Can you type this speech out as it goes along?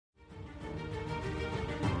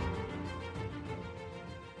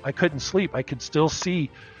I couldn't sleep. I could still see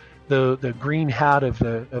the green hat of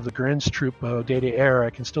the Grenztruppe DDR. I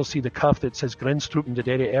can still see the cuff that says Grenztruppen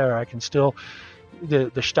DDR. I can still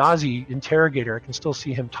the Stasi interrogator. I can still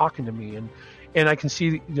see him talking to me, and I can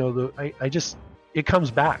see it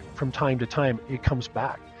comes back from time to time. It comes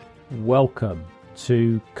back. Welcome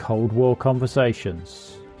to Cold War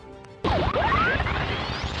Conversations.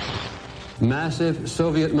 Massive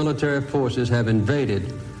Soviet military forces have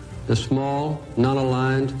invaded the small,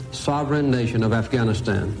 non-aligned, sovereign nation of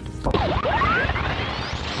Afghanistan. 5,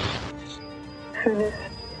 2,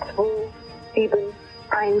 7,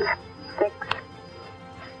 1, 6,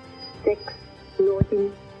 6,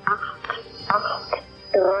 9, 8,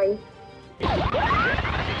 3.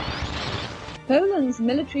 Poland's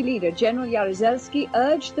military leader, General Jaruzelski,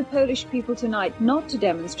 urged the Polish people tonight not to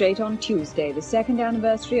demonstrate on Tuesday, the second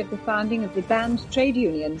anniversary of the founding of the banned trade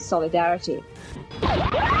union Solidarity.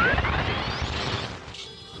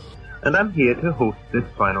 And I'm here to host this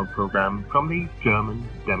final program from the German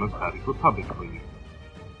Democratic Republic for you.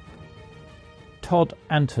 Todd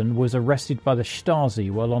Anton was arrested by the Stasi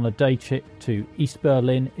while on a day trip to East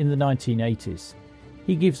Berlin in the 1980s.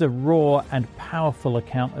 He gives a raw and powerful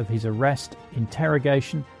account of his arrest,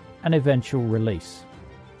 interrogation, and eventual release.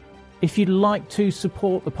 If you'd like to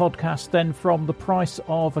support the podcast, then from the price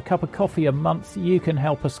of a cup of coffee a month, you can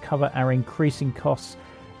help us cover our increasing costs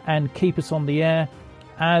and keep us on the air,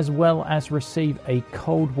 as well as receive a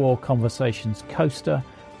Cold War Conversations coaster,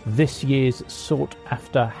 this year's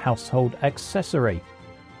sought-after household accessory.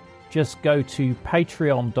 Just go to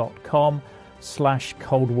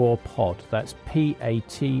patreon.com/Cold War Pod. That's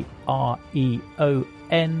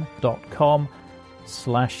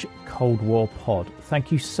patreon.com/Cold War Pod.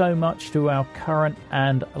 Thank you so much to our current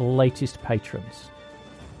and latest patrons.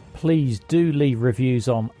 Please do leave reviews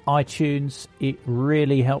on iTunes. It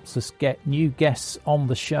really helps us get new guests on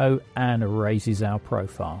the show and raises our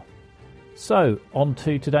profile. So, on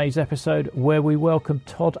to today's episode, where we welcome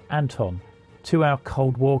Todd Anton to our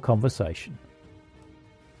Cold War conversation.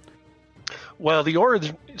 Well, the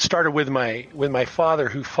origin started with my father,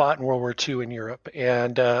 who fought in World War II in Europe,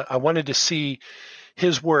 and I wanted to see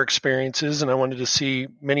his war experiences, and I wanted to see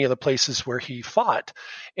many of the places where he fought.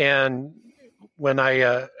 And when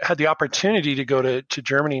I had the opportunity to go to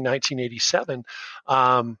Germany in 1987,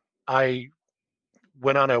 I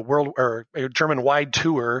went on a German-wide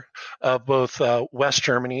tour of both West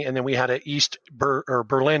Germany, and then we had a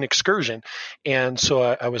Berlin excursion. And so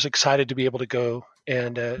I was excited to be able to go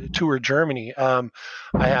and tour Germany. I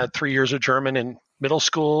had 3 years of German in middle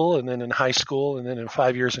school, and then in high school, and then in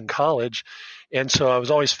 5 years in college. And so I was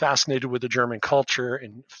always fascinated with the German culture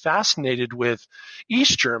and fascinated with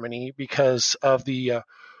East Germany because of the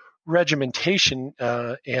regimentation.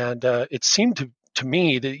 And it seemed to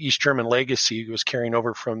me, the East German legacy was carrying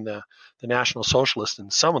over from the National Socialists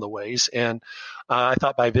in some of the ways. And I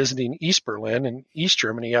thought by visiting East Berlin and East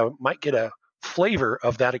Germany, I might get a flavor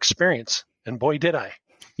of that experience. And boy, did I.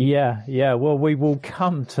 Yeah. Well, we will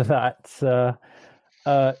come to that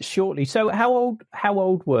shortly. So how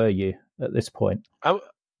old were you at this point?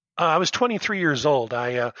 I was 23 years old.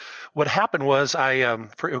 What happened was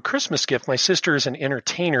for a Christmas gift, my sister is an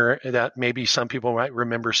entertainer that maybe some people might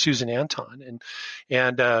remember, Susan Anton,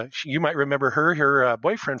 and you might remember her. Her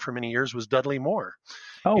boyfriend for many years was Dudley Moore.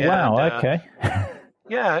 Oh, and, wow! Okay.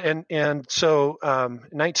 Yeah, and so in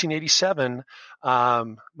 1987,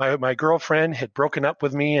 my girlfriend had broken up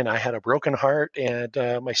with me, and I had a broken heart, and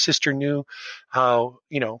my sister knew how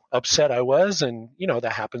upset I was, and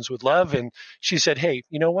that happens with love, and she said, "Hey,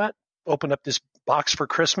 you know what? Open up this box for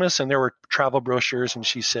Christmas," and there were travel brochures, and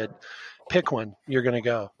she said, "Pick one. You're going to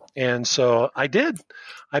go." And so I did.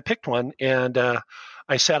 I picked one, and I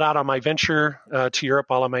set out on my venture to Europe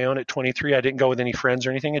all on my own at 23. I didn't go with any friends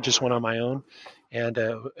or anything. I just went on my own. And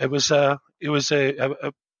it was an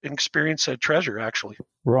experience, a treasure, actually.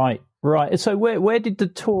 Right. So where did the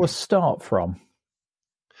tour start from?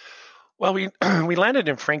 Well, we landed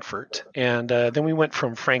in Frankfurt, and then we went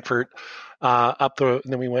from Frankfurt and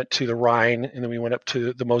then we went to the Rhine, and then we went up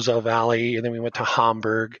to the Moselle Valley, and then we went to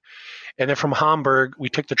Hamburg. And then from Hamburg, we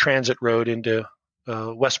took the transit road into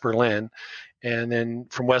West Berlin. And then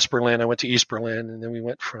from West Berlin, I went to East Berlin, and then we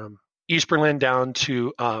went from East Berlin down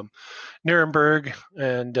to Nuremberg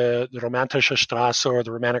and the Romantische Straße, or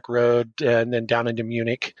the Romantic Road, and then down into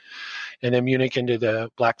Munich, and then Munich into the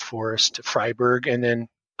Black Forest, Freiburg, and then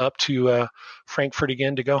up to Frankfurt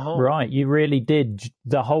again to go home. Right, you really did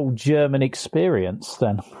the whole German experience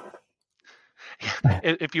then.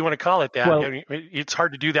 If you want to call it that. Well, I mean, it's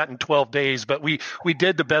hard to do that in 12 days, but we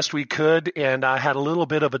did the best we could, and I had a little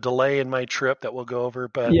bit of a delay in my trip that we'll go over,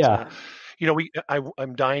 but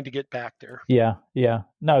I'm dying to get back there. Yeah.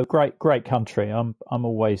 No, great country. I'm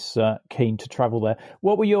always keen to travel there.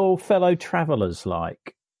 What were your fellow travelers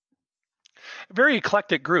like? Very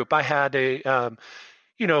eclectic group. I had a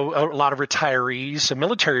lot of retirees, some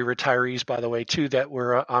military retirees, by the way, too, that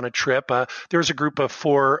were on a trip. There was a group of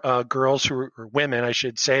 4 girls or women, I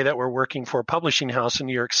should say, that were working for a publishing house in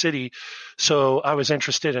New York City. So I was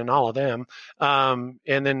interested in all of them. And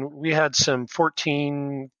then we had some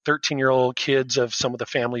 14, 13-year-old kids of some of the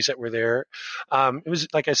families that were there. It was,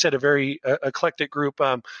 like I said, a very eclectic group.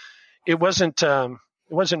 It wasn't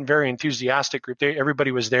a very enthusiastic group.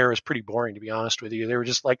 Everybody was there. It was pretty boring, to be honest with you. They were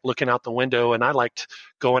just like looking out the window, and I liked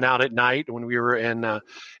going out at night when we were in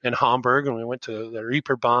Hamburg, and we went to the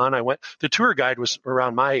Reeperbahn. The tour guide was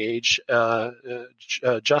around my age,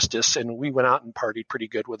 Justice, and we went out and partied pretty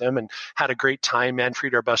good with him and had a great time.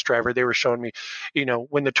 Manfred, our bus driver, they were showing me,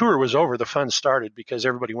 when the tour was over, the fun started because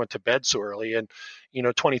everybody went to bed so early. And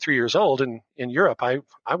 23 years old in Europe, I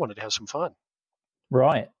wanted to have some fun.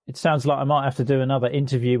 Right. It sounds like I might have to do another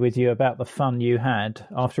interview with you about the fun you had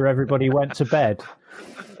after everybody went to bed.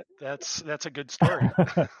 That's a good story.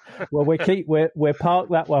 Well, we're park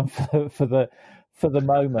that one for the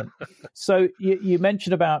moment. So you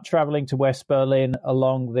mentioned about traveling to West Berlin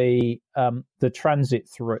along the transit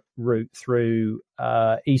route through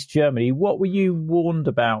East Germany. What were you warned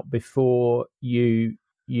about before you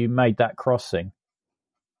made that crossing?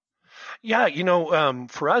 Yeah,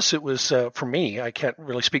 for us, it was, for me, I can't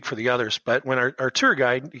really speak for the others, but when our tour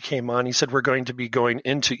guide came on, he said, we're going to be going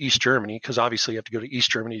into East Germany, because obviously you have to go to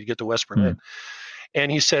East Germany to get to West Berlin.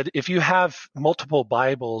 And he said, if you have multiple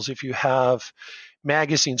Bibles, if you have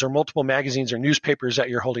magazines or multiple magazines or newspapers that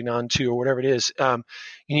you're holding on to or whatever it is, you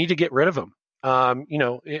need to get rid of them.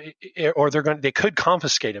 Or they could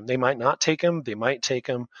confiscate them. They might not take them. They might take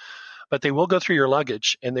them. But they will go through your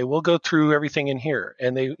luggage and they will go through everything in here.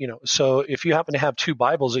 And so if you happen to have 2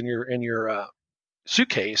 Bibles in your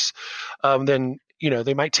suitcase, then,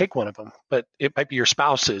 they might take one of them, but it might be your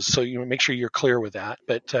spouse's. So make sure you're clear with that.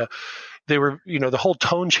 But they were, the whole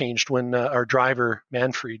tone changed when our driver,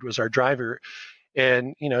 Manfred, was our driver.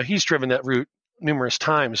 And, he's driven that route numerous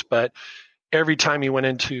times, but every time you went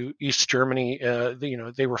into East Germany,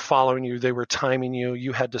 they were following you, they were timing you.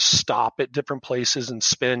 You had to stop at different places and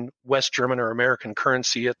spend West German or American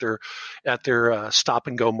currency at their stop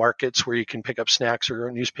and go markets where you can pick up snacks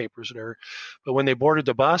or newspapers or whatever. But when they boarded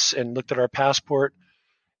the bus and looked at our passport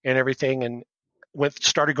and everything and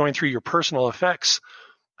started going through your personal effects,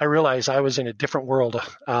 I realized I was in a different world.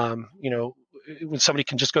 When somebody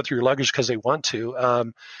can just go through your luggage because they want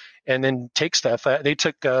to. And then take stuff. They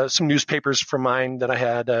took some newspapers from mine that I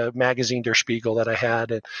had, a magazine, Der Spiegel, that I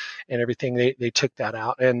had, and everything. They took that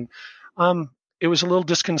out. And it was a little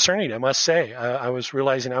disconcerting, I must say. I was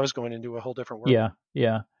realizing I was going into a whole different world.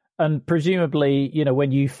 Yeah. And presumably,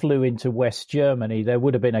 when you flew into West Germany, there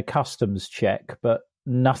would have been a customs check, but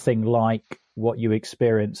nothing like what you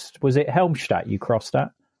experienced. Was it Helmstadt you crossed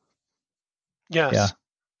at? Yes. Yeah.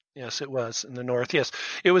 Yes, it was in the north. Yes,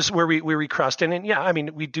 it was where we crossed in. And yeah, I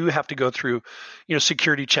mean, we do have to go through,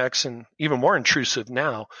 security checks, and even more intrusive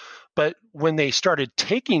now. But when they started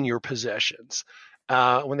taking your possessions,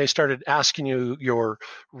 when they started asking you your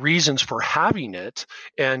reasons for having it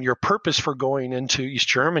and your purpose for going into East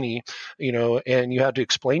Germany, and you had to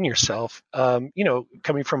explain yourself,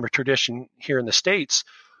 coming from a tradition here in the States,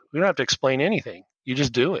 we don't have to explain anything. You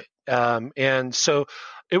just do it. And so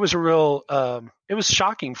it was it was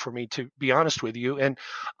shocking for me, to be honest with you. And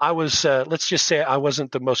I was, let's just say I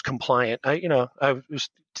wasn't the most compliant. I was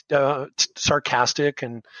sarcastic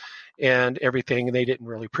and everything, and they didn't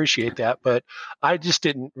really appreciate that. But I just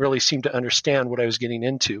didn't really seem to understand what I was getting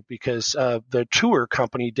into, because the tour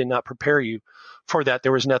company did not prepare you for that.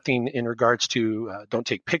 There was nothing in regards to don't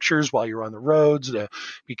take pictures while you're on the roads,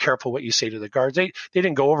 be careful what you say to the guards. They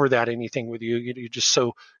didn't go over that anything with you.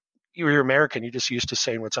 You're American. You're just used to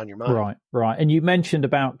saying what's on your mind. Right. And you mentioned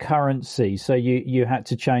about currency. So you had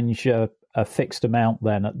to change a fixed amount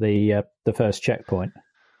then at the first checkpoint.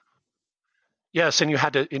 Yes, and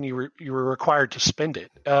you were required to spend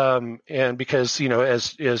it. And because,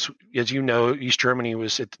 as East Germany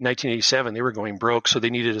was at 1987, they were going broke, so they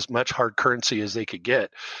needed as much hard currency as they could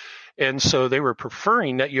get. And so they were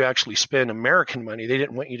preferring that you actually spend American money. They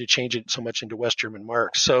didn't want you to change it so much into West German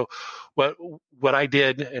marks. So what I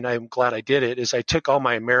did, and I'm glad I did it, is I took all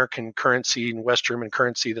my American currency and West German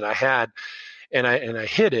currency that I had, and I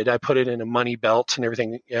hid it. I put it in a money belt and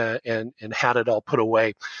everything, and had it all put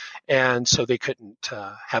away. And so they couldn't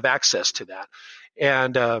have access to that.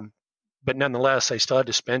 And but nonetheless, I still had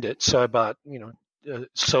to spend it. So I bought,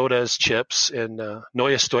 sodas, chips, and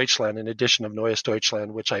Neues Deutschland, an edition of Neues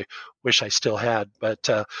Deutschland, which I wish I still had. But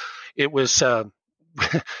it was,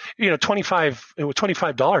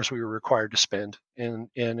 $25 we were required to spend, and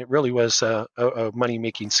it really was a money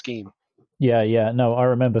making scheme. Yeah. No, I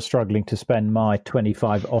remember struggling to spend my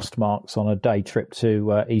 25 Ostmarks on a day trip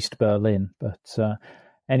to East Berlin. But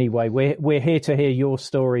anyway, we're here to hear your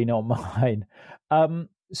story, not mine.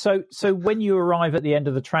 So when you arrive at the end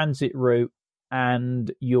of the transit route and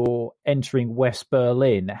you're entering West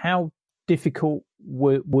Berlin, how difficult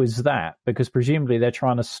was that? Because presumably they're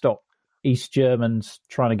trying to stop East Germans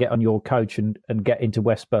trying to get on your coach and get into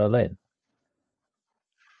West Berlin.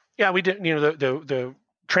 Yeah, we did. The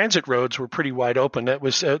transit roads were pretty wide open. That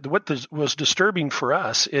was what was disturbing for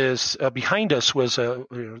us is behind us was a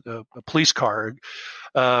police car.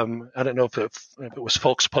 I don't know if it was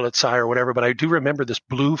Volkspolizei or whatever, but I do remember this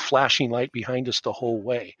blue flashing light behind us the whole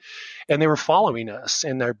way. And they were following us,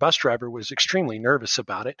 and their bus driver was extremely nervous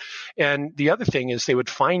about it. And the other thing is they would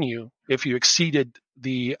fine you if you exceeded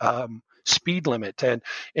the speed limit, and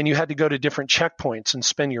you had to go to different checkpoints and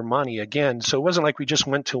spend your money again. So it wasn't like we just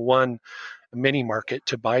went to one mini market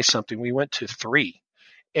to buy something. We went to 3.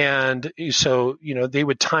 And so, they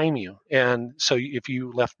would time you. And so if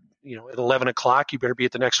you left, at 11 o'clock, you better be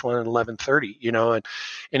at the next one at 11:30,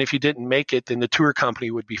 and if you didn't make it, then the tour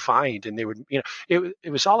company would be fined, and they would,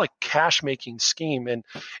 it was all a cash making scheme.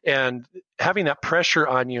 And having that pressure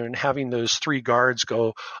on you and having those 3 guards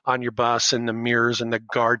go on your bus and the mirrors and the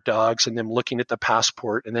guard dogs and them looking at the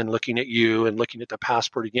passport and then looking at you and looking at the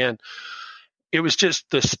passport again. It was just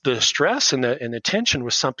the stress and the tension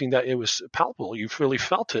was something that it was palpable. You really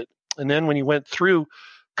felt it. And then when you went through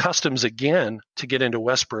customs again to get into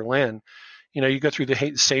West Berlin, you go through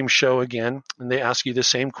the same show again, and they ask you the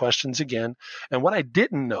same questions again. And what I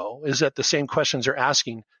didn't know is that the same questions they're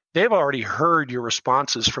asking, they've already heard your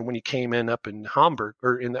responses from when you came in up in Hamburg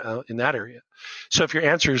or in that area. So if your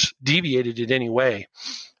answers deviated in any way,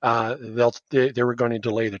 they were going to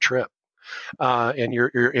delay the trip. And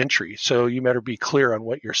your entry. So you better be clear on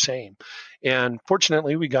what you're saying. And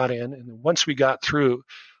fortunately we got in, and once we got through,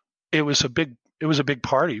 it was a big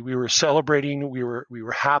party. We were celebrating. We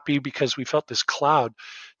were happy because we felt this cloud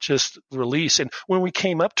just release. And when we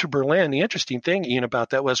came up to Berlin, the interesting thing, Ian,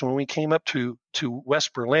 about that was when we came up to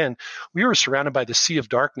West Berlin, we were surrounded by the sea of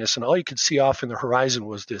darkness, and all you could see off in the horizon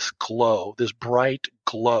was this glow, this bright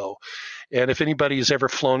glow. And if anybody has ever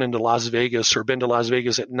flown into Las Vegas or been to Las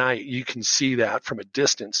Vegas at night, you can see that from a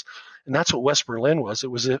distance. And that's what West Berlin was. It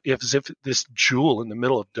was as if this jewel in the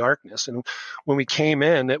middle of darkness. And when we came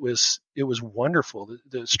in, it was wonderful.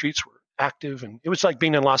 The streets were active, and it was like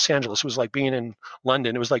being in Los Angeles. It was like being in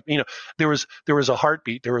London. It was like, there was a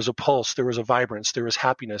heartbeat, there was a pulse, there was a vibrance, there was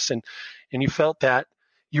happiness. And you felt that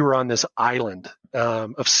you were on this island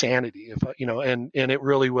of sanity, and it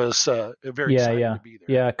really was very exciting to be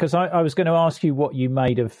there. Yeah, because I was going to ask you what you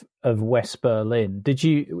made of West Berlin. Did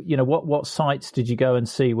you, what sites did you go and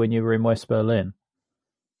see when you were in West Berlin?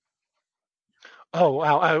 Oh,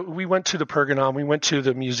 wow. We went to the Pergamon. We went to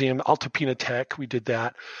the museum, Alte Pinakothek. We did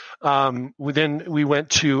that. We went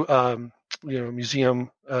to,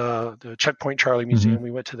 museum, the Checkpoint Charlie Museum. Mm-hmm.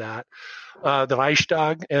 We went to that. The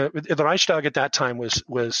Reichstag. The Reichstag at that time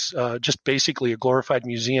was just basically a glorified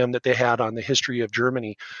museum that they had on the history of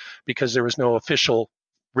Germany, because there was no official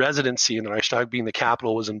residency in the Reichstag, being the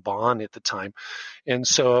capital was in Bonn at the time. And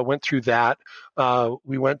so I went through that.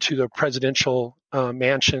 We went to the presidential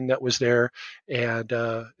mansion that was there, and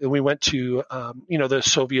we went to the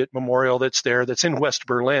Soviet memorial that's there, that's in West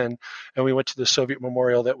Berlin, and we went to the Soviet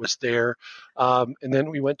memorial that was there, and then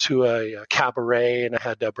we went to a cabaret, and I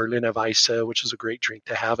had Berliner Weisse, which is a great drink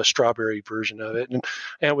to have, a strawberry version of it, and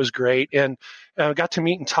it was great, and I got to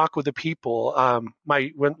meet and talk with the people.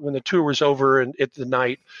 When the tour was over and at the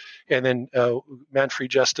night, and then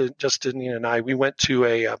Manfred, Justin, and I, we went to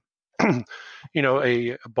a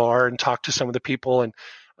bar and talked to some of the people. And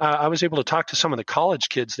I was able to talk to some of the college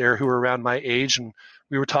kids there who were around my age. And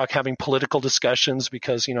we were having political discussions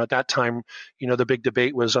because, at that time, the big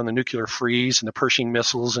debate was on the nuclear freeze and the Pershing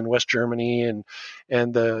missiles in West Germany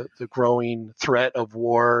and the growing threat of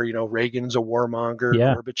war. Reagan's a warmonger,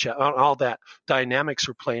 yeah. Gorbachev, all that dynamics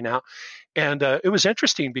were playing out. And it was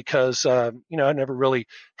interesting because, I never really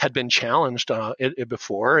had been challenged it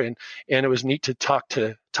before. And it was neat to talk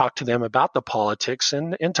to them about the politics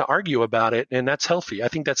and to argue about it. And that's healthy. I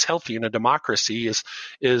think that's healthy in a democracy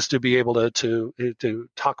is to be able to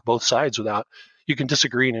talk both sides without, you can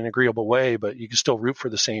disagree in an agreeable way, but you can still root for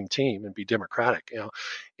the same team and be democratic,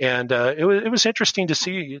 And it was interesting to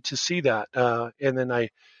see that. And then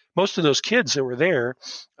most of those kids that were there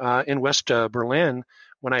in West Berlin,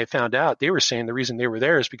 when I found out, they were saying the reason they were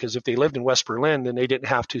there is because if they lived in West Berlin, then they didn't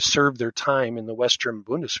have to serve their time in the West German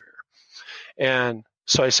Bundeswehr. And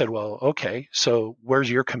so I said, well, okay, so where's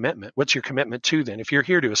your commitment? What's your commitment to then? If you're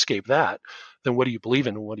here to escape that, then what do you believe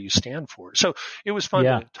in and what do you stand for? So it was fun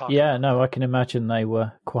to talk about. No, I can imagine they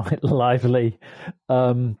were quite lively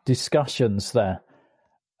discussions there.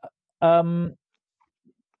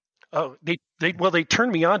 They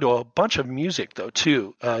turned me on to a bunch of music though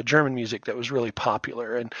too, German music that was really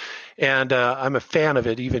popular, and I'm a fan of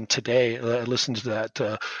it even today. I listened to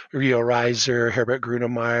that Rio Reiser, Herbert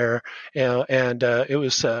Grönemeyer, and it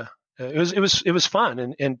was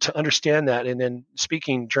fun, and to understand that, and then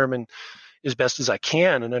speaking German as best as I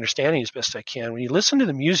can and understanding as best I can. When you listen to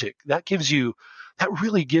the music, that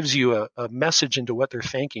really gives you a message into what they're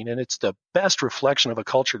thinking, and it's the best reflection of a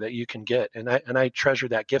culture that you can get. And I treasure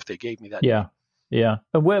that gift they gave me that day. Yeah.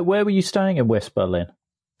 And where were you staying in West Berlin?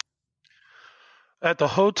 At the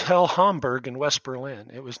Hotel Hamburg in West Berlin.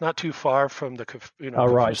 It was not too far from the. Oh,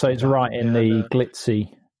 right. So it's right in the glitzy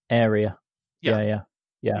area. Yeah.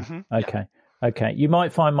 Mm-hmm. Okay. You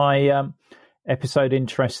might find my episode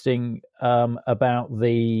interesting about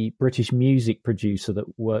the British music producer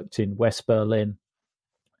that worked in West Berlin,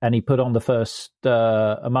 and he put on the first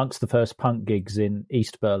amongst the first punk gigs in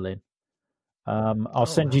East Berlin. I'll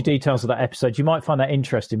send you details of that episode. You might find that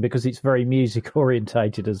interesting because it's very music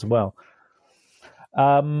orientated as well.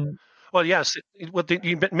 Well, yes.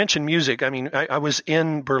 You mentioned music. I mean, I was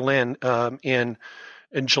in Berlin in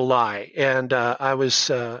July, and I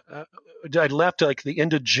left like the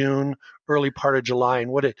end of June, early part of July, and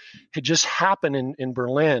what had just happened in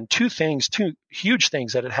Berlin, two huge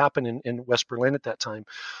things that had happened in West Berlin at that time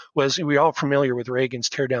was we were all familiar with Reagan's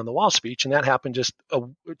tear down the wall speech, and that happened just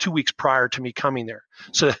 2 weeks prior to me coming there.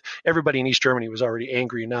 So everybody in East Germany was already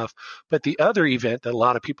angry enough. But the other event that a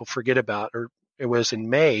lot of people forget about, it was in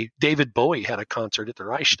May, David Bowie had a concert at the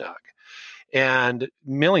Reichstag. And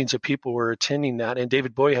millions of people were attending that. And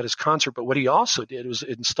David Bowie had his concert. But what he also did was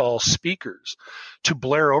install speakers to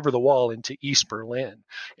blare over the wall into East Berlin.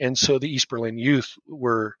 And so the East Berlin youth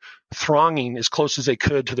were thronging as close as they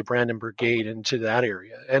could to the Brandenburg Gate and to that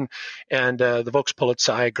area. And the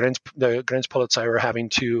Volkspolizei, the Grenzpolizei were having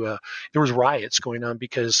to, there was riots going on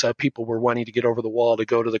because people were wanting to get over the wall to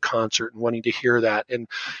go to the concert and wanting to hear that. And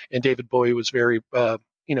David Bowie was very,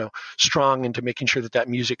 strong into making sure that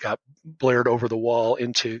music got blared over the wall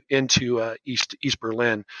into East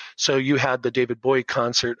Berlin. So you had the David Bowie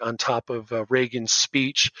concert on top of Reagan's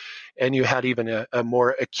speech, and you had even a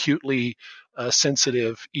more acutely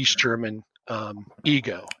sensitive East German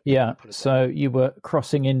ego. Yeah. So you were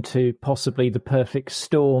crossing into possibly the perfect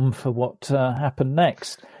storm for what happened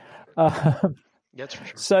next. That's for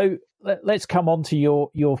sure. So let's come on to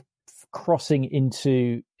your crossing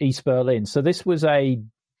into East Berlin. So this was a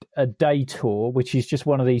day tour, which is just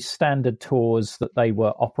one of these standard tours that they were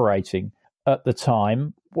operating at the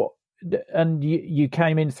time. And you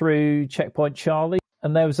came in through Checkpoint Charlie,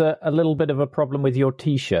 and there was a little bit of a problem with your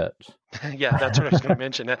T-shirt. Yeah, that's what I was going to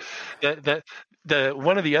mention.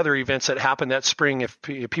 One of the other events that happened that spring, if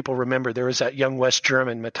people remember, there was that young West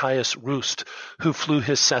German, Matthias Rust, who flew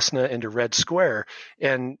his Cessna into Red Square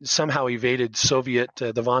and somehow evaded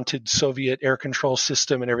the vaunted Soviet air control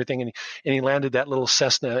system and everything. And he landed that little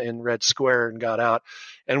Cessna in Red Square and got out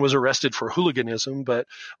and was arrested for hooliganism. But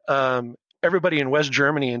everybody in West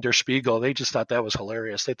Germany and Der Spiegel, they just thought that was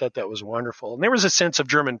hilarious. They thought that was wonderful. And there was a sense of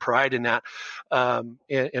German pride in that,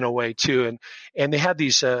 in a way too. And they had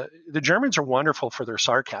these, the Germans are wonderful for their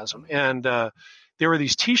sarcasm. And, there were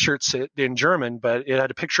these T-shirts in German, but it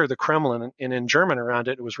had a picture of the Kremlin, and in German around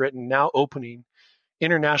it, it was written, "Now opening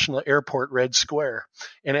International Airport Red Square,"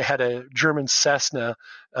 and it had a German Cessna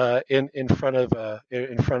in front of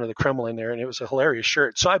the Kremlin there, and it was a hilarious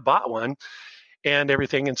shirt. So I bought one and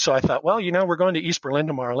everything. And so I thought, well, we're going to East Berlin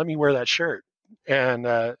tomorrow. Let me wear that shirt. And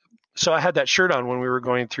so I had that shirt on when we were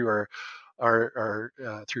going through our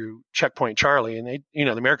through Checkpoint Charlie. And they,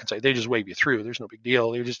 the American side, they just wave you through. There's no big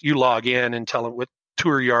deal. You log in and tell them what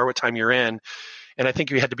tour you are, what time you're in. And I think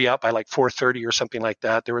you had to be out by like 4:30 or something like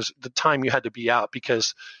that. There was the time you had to be out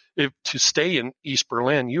because to stay in East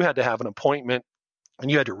Berlin, you had to have an appointment and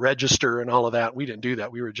you had to register and all of that. We didn't do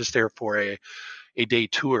that. We were just there for a day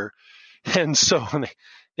tour. And so when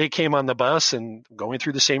they came on the bus and going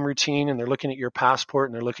through the same routine, and they're looking at your passport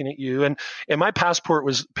and they're looking at you. And my passport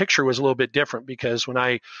picture was a little bit different because when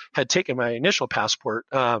I had taken my initial passport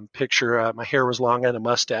picture, my hair was long, I had a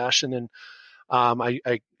mustache, and then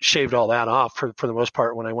I shaved all that off for the most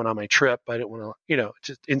part when I went on my trip. I didn't want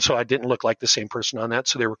to, and so I didn't look like the same person on that.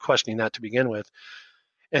 So they were questioning that to begin with.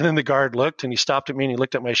 And then the guard looked and he stopped at me and he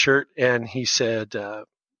looked at my shirt and he said,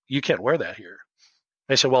 you can't wear that here.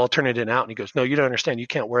 I said, well, I'll turn it in out. And he goes, no, you don't understand. You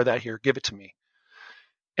can't wear that here. Give it to me.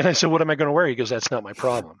 And I said, what am I going to wear? He goes, that's not my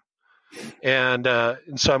problem. And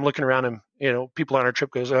so I'm looking around and, people on our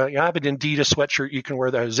trip goes, I have an Adidas sweatshirt. You can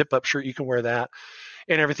wear that. A zip up shirt. You can wear that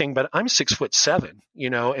and everything. But I'm 6'7",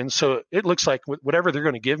 and so it looks like whatever they're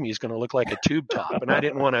going to give me is going to look like a tube top. And I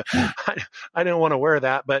didn't want to wear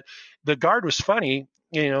that. But the guard was funny.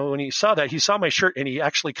 When he saw that, he saw my shirt and he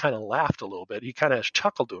actually kind of laughed a little bit. He kind of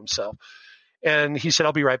chuckled to himself. And he said,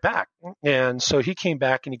 I'll be right back. And so he came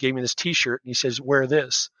back and he gave me this T-shirt and he says, wear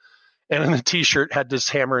this. And then the T-shirt had this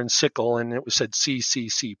hammer and sickle and it said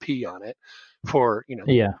CCCP on it for,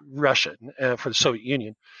 Russia, for the Soviet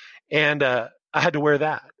Union. And I had to wear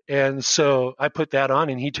that. And so I put that on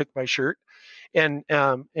and he took my shirt and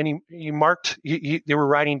he marked, they were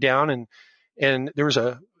writing down and there was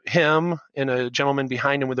him and a gentleman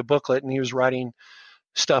behind him with a booklet and he was writing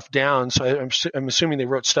stuff down. So I'm assuming they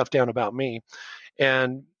wrote stuff down about me.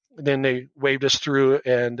 And then they waved us through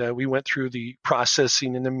and we went through the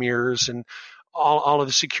processing and the mirrors and all of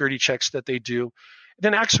the security checks that they do.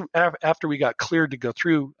 Then actually, after we got cleared to go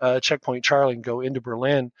through Checkpoint Charlie and go into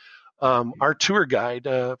Berlin, our tour guide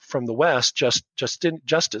from the West,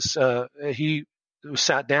 Justice, he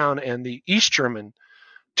sat down and the East German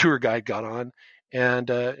tour guide got on.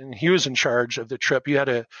 And he was in charge of the trip. You had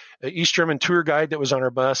a East German tour guide that was on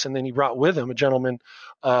our bus, and then he brought with him a gentleman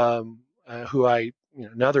who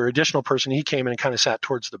another additional person. He came in and kind of sat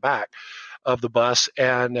towards the back of the bus,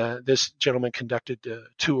 and this gentleman conducted a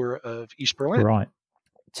tour of East Berlin. Right.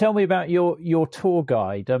 Tell me about your tour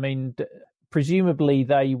guide. I mean, presumably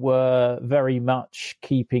they were very much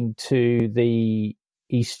keeping to the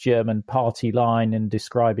East German party line and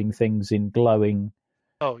describing things in glowing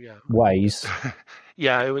ways.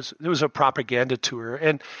 Yeah, it was a propaganda tour,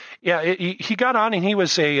 and he got on, and he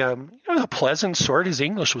was a pleasant sort. His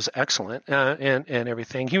English was excellent, and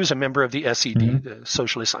everything. He was a member of the SED, the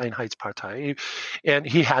Socialist Einheitspartei, and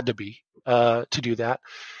he had to be to do that.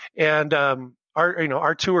 And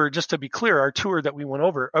our tour, just to be clear, our tour that we went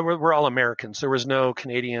over, we're all Americans. There was no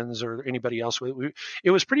Canadians or anybody else.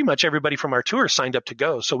 It was pretty much everybody from our tour signed up to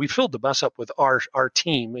go. So we filled the bus up with our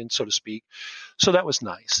team, and so to speak. So that was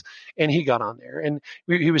nice. And he got on there, and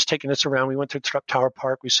he was taking us around. We went to Trump Tower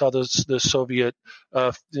Park. We saw the Soviet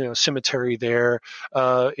cemetery there,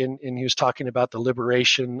 and he was talking about the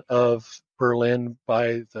liberation of Berlin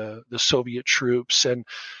by the Soviet troops and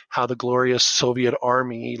how the glorious Soviet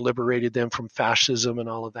army liberated them from fascism and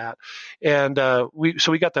all of that. And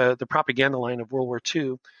we got the propaganda line of World War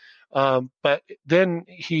II. But then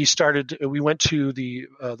we went to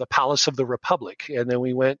the Palace of the Republic, and then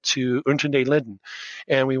we went to Unter den Linden,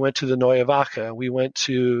 and we went to the Neue Wache, we went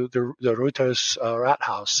to the Reuters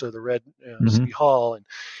Rathaus, so the Red City Hall,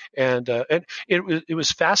 and it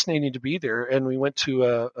was fascinating to be there. And we went to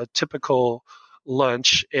a typical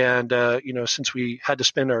lunch, and since we had to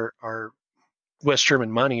spend our West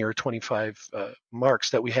German money, or 25 marks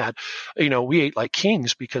that we had, we ate like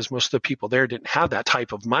kings because most of the people there didn't have that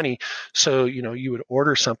type of money. So, you would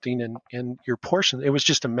order something and your portion, it was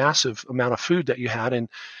just a massive amount of food that you had.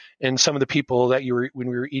 And some of the people that when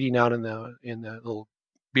we were eating out in the little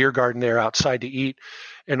beer garden there outside to eat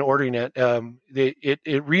and ordering it,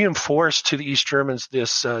 it reinforced to the East Germans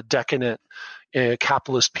this decadent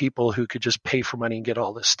capitalist people who could just pay for money and get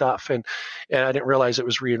all this stuff. And I didn't realize it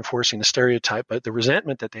was reinforcing the stereotype, but the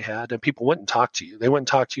resentment that they had, and people wouldn't talk to you. They wouldn't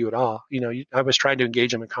talk to you at all. I was trying to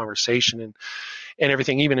engage them in conversation and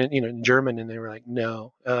everything, even in German, and they were like,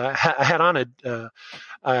 no. I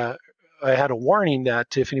had a warning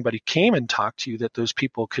that if anybody came and talked to you, that those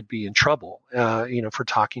people could be in trouble, for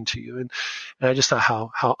talking to you. And I just thought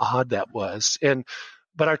how odd that was.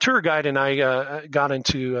 But our tour guide and I got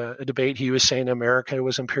into a debate. He was saying America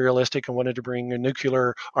was imperialistic and wanted to bring a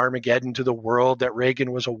nuclear Armageddon to the world, that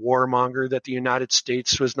Reagan was a warmonger, that the United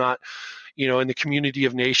States was not, in the community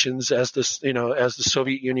of nations as the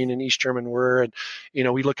Soviet Union and East German were. And,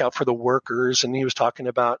 we look out for the workers. And he was talking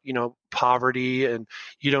about, poverty, and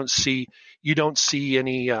you don't see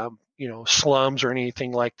any, slums or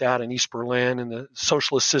anything like that in East Berlin, and the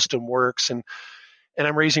socialist system works. And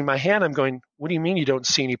I'm raising my hand. I'm going, what do you mean you don't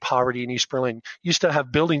see any poverty in East Berlin? You still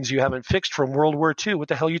have buildings you haven't fixed from World War II. What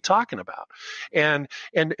the hell are you talking about? And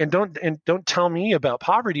don't tell me about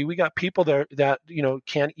poverty. We got people that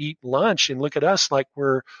can't eat lunch and look at us like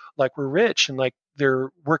we're rich and like they're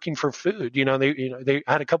working for food. They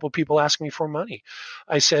had a couple of people ask me for money.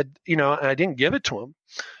 I said, and I didn't give it to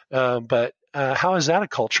them. But how is that a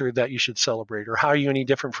culture that you should celebrate? Or how are you any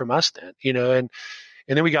different from us then?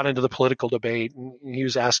 And then we got into the political debate, and he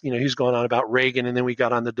was asking, he was going on about Reagan, and then we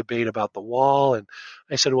got on the debate about the wall. And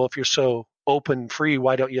I said, well, if you're so open, free,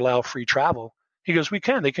 why don't you allow free travel? He goes, we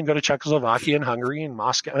can. They can go to Czechoslovakia and Hungary and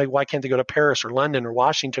Moscow. Like, why can't they go to Paris or London or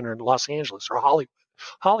Washington or Los Angeles or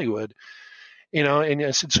Hollywood? And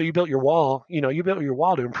I said, so you built your wall, you built your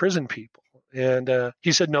wall to imprison people. And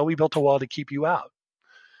he said, no, we built a wall to keep you out.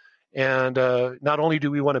 And not only do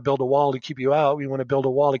we want to build a wall to keep you out, we want to build a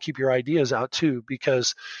wall to keep your ideas out too,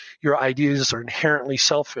 because your ideas are inherently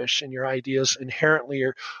selfish, and your ideas inherently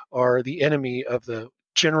are the enemy of the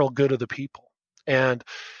general good of the people. And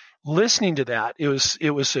listening to that, it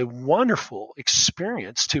was a wonderful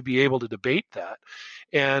experience to be able to debate that.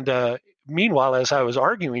 And meanwhile, as I was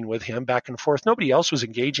arguing with him back and forth, nobody else was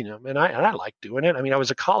engaging him, and I liked doing it. I mean, I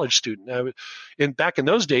was a college student. Back in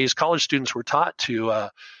those days, college students were taught to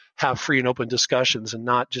have free and open discussions and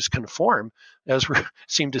not just conform, as we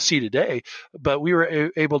seem to see today. But we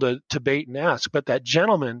were able to debate and ask. But that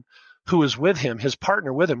gentleman who was with him, his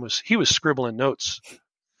partner with him, was scribbling notes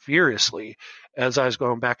furiously as I was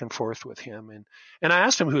going back and forth with him. And I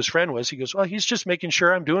asked him who his friend was. He goes, well, he's just making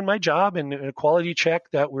sure I'm doing my job and a quality check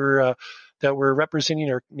that we're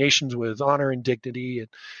representing our nations with honor and dignity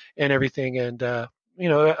and everything. And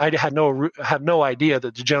I had no idea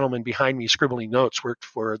that the gentleman behind me scribbling notes worked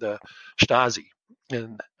for the Stasi,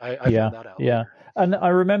 and I found that out. Yeah, later. And I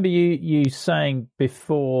remember you saying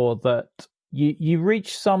before that you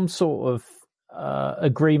reached some sort of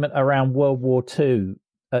agreement around World War II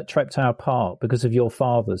at Treptow Park because of your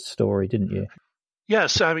father's story, didn't you?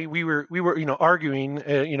 Yes, I mean we were arguing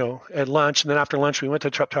at lunch, and then after lunch we went to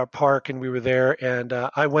Treptow Park and we were there, and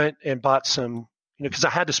I went and bought some. Because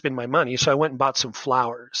I had to spend my money, so I went and bought some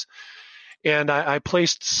flowers, and I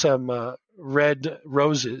placed some red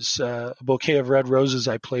roses, a bouquet of red roses.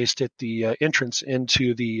 I placed at the entrance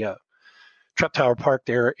into the Treptow Park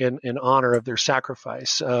there in honor of their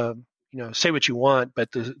sacrifice. Say what you want,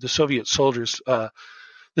 but the Soviet soldiers, the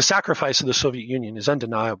sacrifice of the Soviet Union is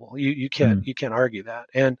undeniable. You can't argue that.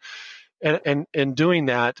 And doing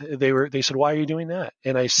that, they said, why are you doing that?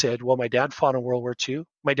 And I said, well, my dad fought in World War II.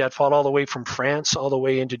 My dad fought all the way from France, all the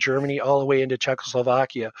way into Germany, all the way into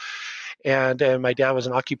Czechoslovakia. And my dad was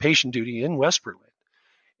on occupation duty in West Berlin.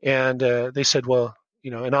 And they said, well,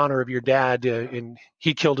 in honor of your dad, and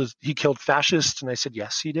he killed fascists. And I said,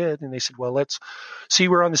 yes, he did. And they said, well, let's see,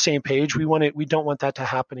 we're on the same page. We don't want that to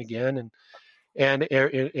happen again. And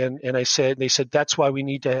I said, they said, that's why we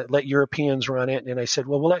need to let Europeans run it. And I said,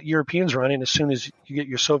 well, we'll let Europeans run it as soon as you get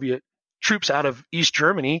your Soviet troops out of East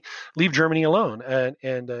Germany, leave Germany alone.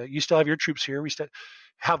 And you still have your troops here. We still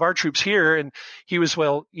have our troops here. And he was,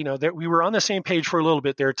 well, we were on the same page for a little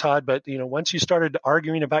bit there, Todd. But, once you started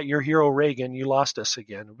arguing about your hero, Reagan, you lost us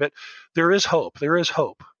again. But there is hope. There is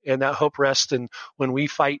hope. And that hope rests in when we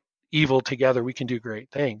fight evil together, we can do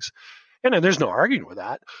great things. And there's no arguing with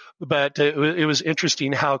that, but it was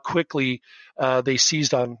interesting how quickly they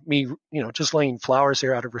seized on me, just laying flowers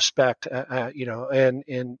there out of respect,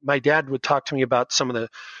 and my dad would talk to me about some of the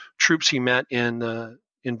troops he met in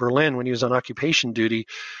Berlin when he was on occupation duty.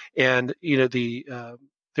 And,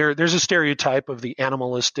 there's a stereotype of the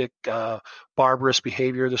animalistic, barbarous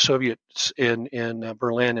behavior of the Soviets in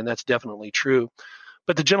Berlin, and that's definitely true.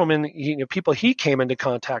 But the gentleman, people he came into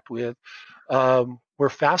contact with, were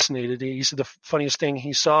fascinated. He said the funniest thing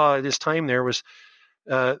he saw at his time there was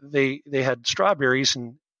they had strawberries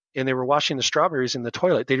and they were washing the strawberries in the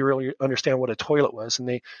toilet. They didn't really understand what a toilet was, and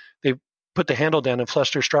they put the handle down and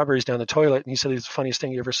flushed their strawberries down the toilet. And he said it's the funniest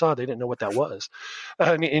thing he ever saw. They didn't know what that was.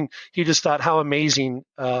 And he just thought how amazing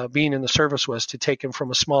being in the service was to take him from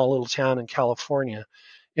a small little town in California,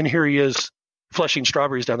 and here he is flushing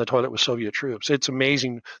strawberries down the toilet with Soviet troops. It's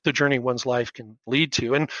amazing the journey one's life can lead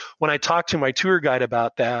to. And when I talked to my tour guide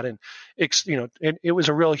about that, and it was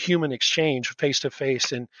a real human exchange face to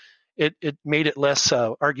face, and it made it less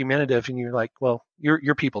argumentative. And you're like, well,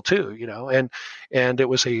 you're people too, and it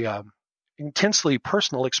was a intensely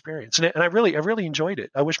personal experience, and I really enjoyed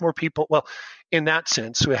it. I wish more people, well, in that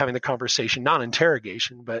sense, we're having the conversation, not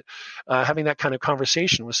interrogation, but having that kind of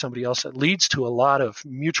conversation with somebody else that leads to a lot of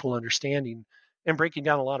mutual understanding and breaking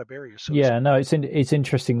down a lot of barriers. So yeah, no, it's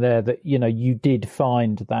interesting there that you did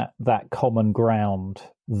find that common ground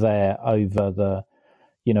there over the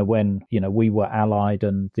when we were allied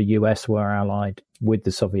and the US were allied with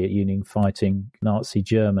the Soviet Union fighting Nazi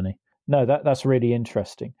Germany. No, that's really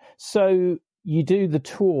interesting. So you do the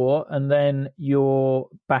tour and then you're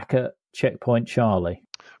back at Checkpoint Charlie.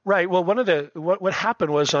 Right. Well, one of what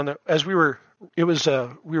happened was we were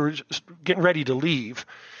getting ready to leave,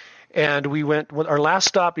 and we went. Our last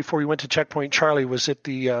stop before we went to Checkpoint Charlie was at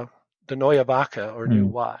the the Neue Wache, or New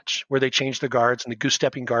Watch, where they changed the guards, and the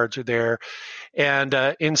goose-stepping guards are there. And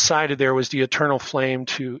inside of there was the eternal flame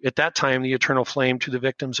at that time, the eternal flame to the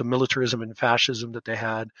victims of militarism and fascism that they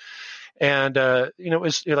had. And, it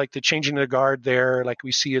was like the changing of the guard there, like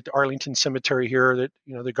we see at the Arlington Cemetery here, that,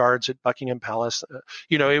 the guards at Buckingham Palace,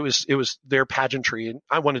 it was their pageantry, and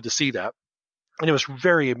I wanted to see that. And it was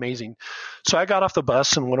very amazing. So I got off the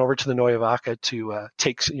bus and went over to the Neue Wache to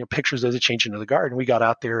take pictures of the changing of the guard. And we got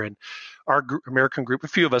out there, and our American group, a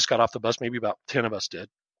few of us got off the bus, maybe about 10 of us did.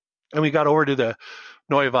 And we got over to the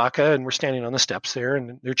Neue Wache, and we're standing on the steps there,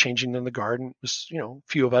 and they're changing in the guard. And it was, a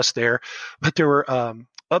few of us there. But there were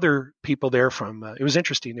other people there from, it was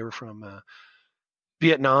interesting, they were from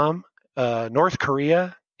Vietnam, North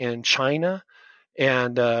Korea, and China,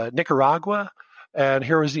 and Nicaragua. And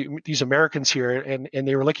here was these Americans here, and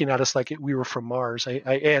they were looking at us like we were from Mars.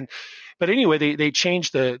 But anyway, they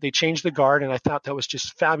changed the guard, and I thought that was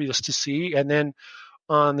just fabulous to see. And then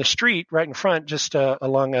on the street right in front, just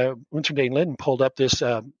along Unterden Linden, pulled up this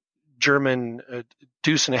German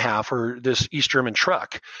deuce and a half, or this East German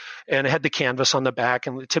truck, and it had the canvas on the back,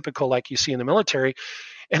 and the typical like you see in the military.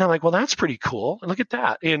 And I'm like, well, that's pretty cool. And look at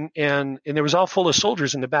that. And there was all full of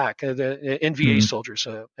soldiers in the back, the NVA soldiers,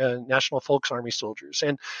 National Volksarmy soldiers.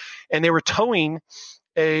 And they were towing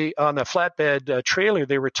on a flatbed trailer,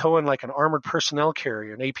 they were towing like an armored personnel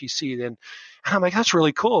carrier, an APC. And I'm like, that's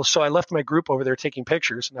really cool. So I left my group over there taking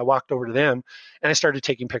pictures, and I walked over to them, and I started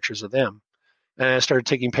taking pictures of them. And I started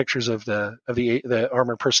taking pictures of the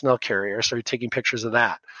armored personnel carrier. I started taking pictures of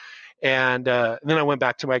that. And then I went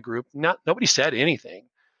back to my group. Nobody said anything.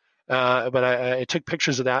 But I took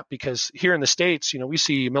pictures of that because here in the States, we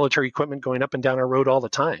see military equipment going up and down our road all the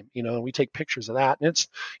time, and we take pictures of that. And it's,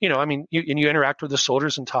 you interact with the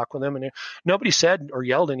soldiers and talk with them, and nobody said or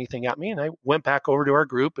yelled anything at me. And I went back over to our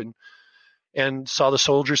group and saw the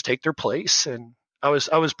soldiers take their place. And I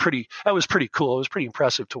was pretty cool. It was pretty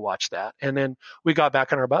impressive to watch that. And then we got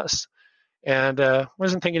back on our bus, and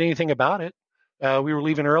wasn't thinking anything about it. We were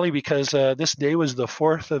leaving early because this day was the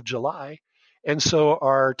 4th of July. And so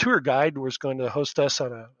our tour guide was going to host us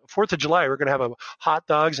on a 4th of July. We're going to have hot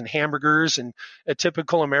dogs and hamburgers and a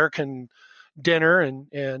typical American dinner. And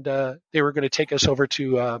they were going to take us over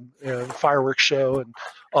to the fireworks show and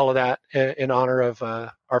all of that in honor of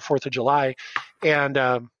our 4th of July. And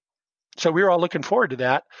so we were all looking forward to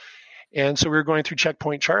that. And so we were going through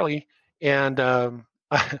Checkpoint Charlie, and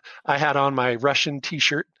I had on my Russian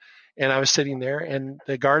T-shirt, and I was sitting there, and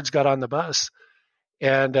the guards got on the bus.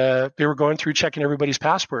 And they were going through checking everybody's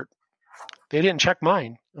passport. They didn't check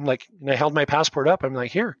mine. I'm like, and I held my passport up. I'm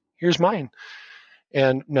like, here's mine.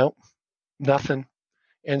 And no, nothing.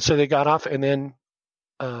 And so they got off. And then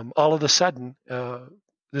all of a sudden,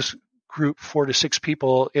 this group, 4 to 6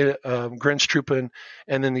 people, Grenztruppen,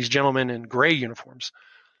 and then these gentlemen in gray uniforms.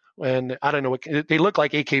 And I don't know what they look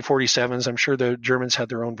like, AK-47s. I'm sure the Germans had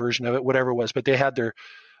their own version of it, whatever it was. But they had their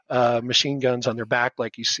machine guns on their back,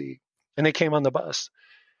 like you see. And they came on the bus,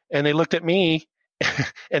 and they looked at me,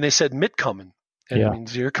 and they said, "Mitkommen." And it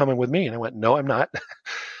means you're coming with me. And I went, "No, I'm not."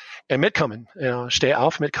 And "Mitkommen, stay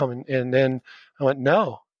auf, Mitkommen." And then I went,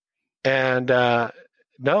 "No," and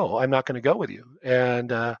no, I'm not going to go with you. And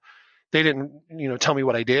they didn't, tell me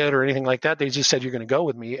what I did or anything like that. They just said, "You're going to go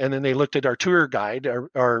with me." And then they looked at our tour guide,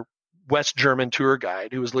 our West German tour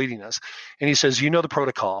guide who was leading us, and he says, "You know the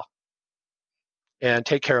protocol, and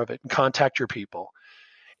take care of it, and contact your people."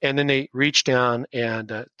 And then they reached down,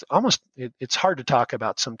 and it's hard to talk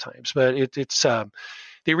about sometimes, but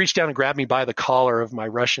they reached down and grabbed me by the collar of my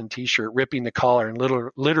Russian T-shirt, ripping the collar, and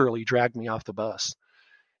literally dragged me off the bus.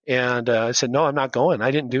 And I said, "No, I'm not going. I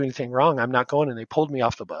didn't do anything wrong. I'm not going." And they pulled me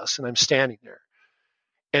off the bus, and I'm standing there.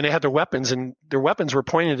 And they had their weapons, and their weapons were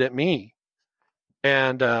pointed at me.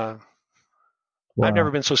 And Wow. I've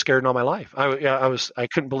never been so scared in all my life. I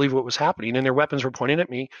couldn't believe what was happening, and their weapons were pointing at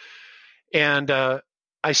me. And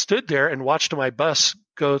I stood there and watched my bus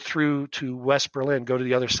go through to West Berlin, go to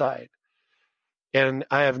the other side. And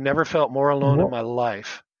I have never felt more alone in my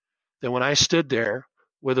life than when I stood there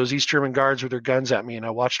with those East German guards with their guns at me, and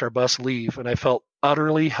I watched our bus leave, and I felt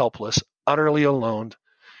utterly helpless, utterly alone.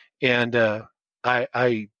 And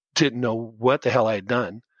I didn't know what the hell I had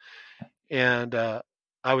done. And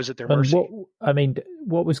I was at their mercy.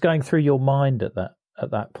 What was going through your mind at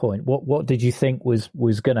that point? What did you think was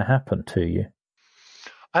going to happen to you?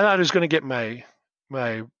 I thought I was going to get my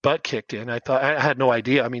butt kicked in. I had no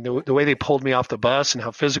idea. I mean, the way they pulled me off the bus and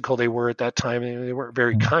how physical they were at that time, they weren't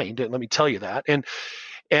very kind. Let me tell you that.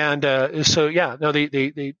 So yeah, no,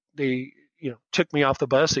 they took me off the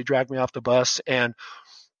bus. They dragged me off the bus, and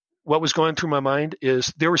what was going through my mind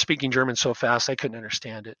is they were speaking German so fast I couldn't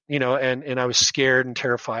understand it, and I was scared and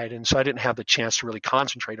terrified, and so I didn't have the chance to really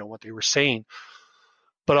concentrate on what they were saying.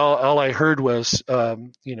 But all I heard was,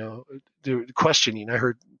 the questioning. I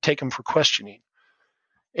heard, take them for questioning.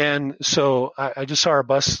 And so I just saw our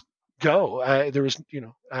bus go.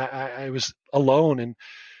 I was alone. And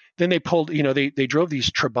then they pulled, they drove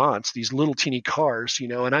these Trabants, these little teeny cars,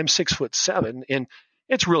 and I'm 6'7", and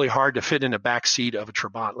it's really hard to fit in the back seat of a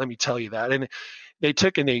Trabant. Let me tell you that. And they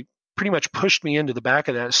pretty much pushed me into the back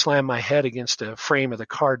of that, slammed my head against the frame of the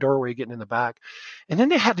car doorway getting in the back. And then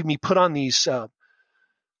they had me put on these,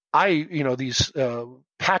 these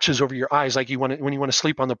patches over your eyes, like when you want to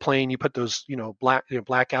sleep on the plane, you put those,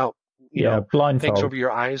 blackout, blindfold things over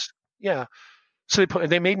your eyes. Yeah. So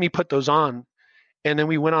they made me put those on, and then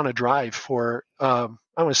we went on a drive for, I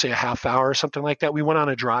want to say a half hour or something like that. We went on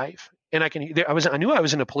a drive, and I knew I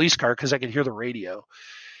was in a police car because I could hear the radio.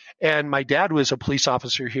 And my dad was a police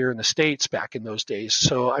officer here in the States back in those days.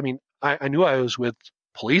 So, I mean, I knew I was with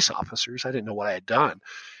police officers. I didn't know what I had done.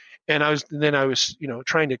 And I was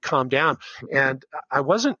trying to calm down, and I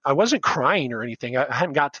wasn't crying or anything. I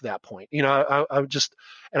hadn't got to that point. I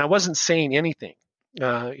wasn't saying anything.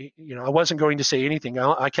 I wasn't going to say anything.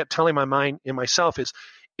 I kept telling my mind and myself is,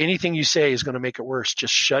 anything you say is going to make it worse.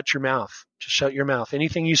 Just shut your mouth. Just shut your mouth.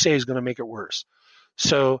 Anything you say is going to make it worse.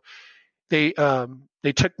 So they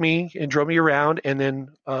took me and drove me around, and then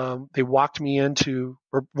they walked me into,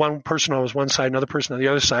 or one person on one side, another person on the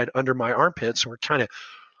other side under my armpits, and were kind of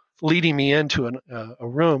leading me into a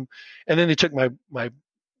room. And then they took my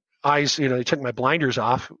eyes, they took my blinders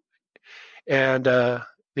off, and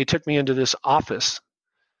they took me into this office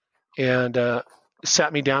and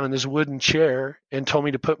sat me down in this wooden chair and told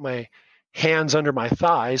me to put my hands under my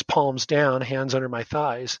thighs, palms down, hands under my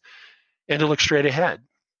thighs, and to look straight ahead.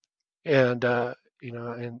 And,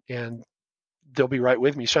 and they'll be right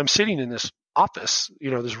with me. So I'm sitting in this office,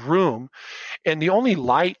 this room, and the only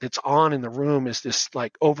light that's on in the room is this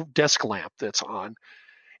like over desk lamp that's on.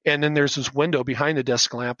 And then there's this window behind the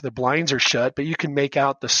desk lamp. The blinds are shut, but you can make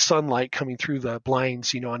out the sunlight coming through the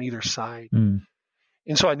blinds, on either side. Mm.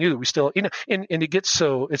 And so I knew that we still, and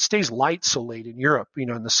it stays light so late in Europe,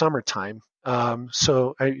 in the summertime.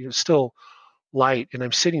 So it's still light, and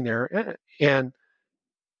I'm sitting there, and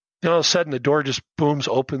then all of a sudden the door just booms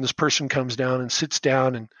open. This person comes down and sits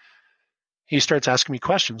down, and he starts asking me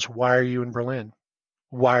questions. Why are you in Berlin?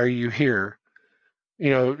 Why are you here?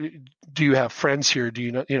 Do you have friends here? Do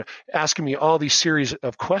you know, asking me all these series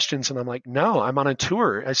of questions. And I'm like, no, I'm on a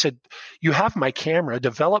tour. I said, you have my camera,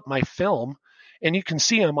 develop my film, and you can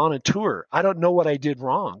see I'm on a tour. I don't know what I did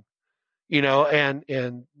wrong,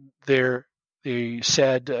 and they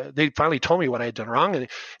said, they finally told me what I had done wrong. And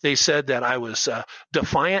they said that I was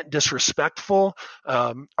defiant, disrespectful,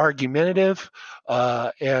 argumentative,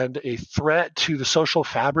 and a threat to the social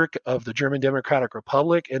fabric of the German Democratic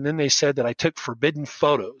Republic. And then they said that I took forbidden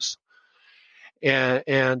photos. And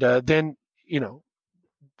then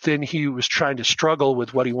he was trying to struggle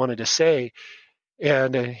with what he wanted to say.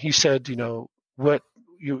 And he said, and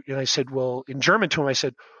I said, well, in German to him, I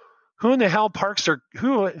said, who in the hell parks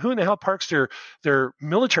their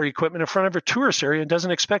military equipment in front of a tourist area and doesn't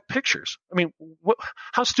expect pictures? I mean,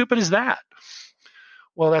 how stupid is that?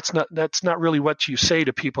 Well, that's not really what you say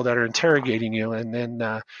to people that are interrogating you. And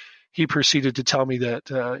then he proceeded to tell me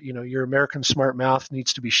that your American smart mouth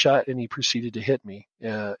needs to be shut, and he proceeded to hit me,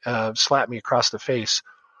 slap me across the face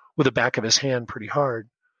with the back of his hand pretty hard.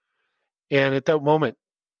 And at that moment,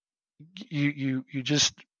 you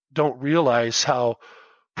just don't realize how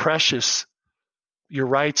precious your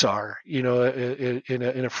rights are, in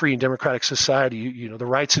a free and democratic society. The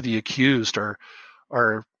rights of the accused are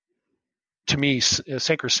to me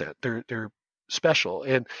sacrosanct. They're special.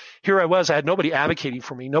 And here I was, I had nobody advocating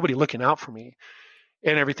for me, nobody looking out for me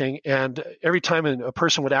and everything. And every time a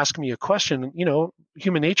person would ask me a question,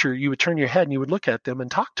 human nature, you would turn your head and you would look at them and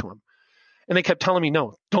talk to them. And they kept telling me,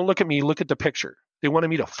 no, don't look at me, look at the picture. They wanted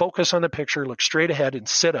me to focus on the picture, look straight ahead, and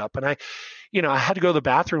sit up. And I had to go to the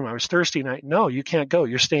bathroom. I was thirsty, and no, you can't go.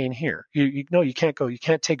 You're staying here. No, you can't go. You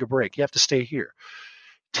can't take a break. You have to stay here.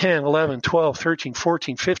 10, 11, 12, 13,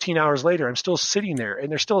 14, 15 hours later, I'm still sitting there,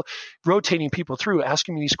 and they're still rotating people through,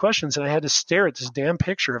 asking me these questions. And I had to stare at this damn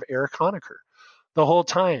picture of Erich Honecker the whole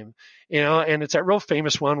time, and it's that real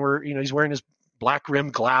famous one where, he's wearing his black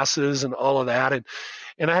rimmed glasses and all of that.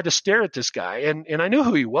 And I had to stare at this guy, and I knew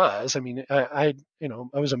who he was. I mean, I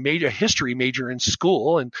was a history major in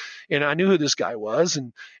school, and I knew who this guy was,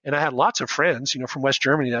 and I had lots of friends, from West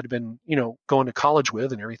Germany that I'd been, going to college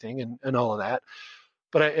with and everything and all of that.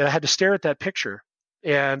 But I had to stare at that picture,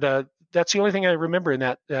 and that's the only thing I remember in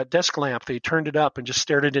that desk lamp. They turned it up and just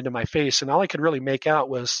stared it into my face, and all I could really make out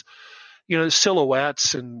was, the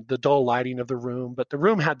silhouettes and the dull lighting of the room. But the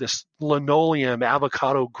room had this linoleum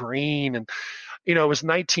avocado green, and it was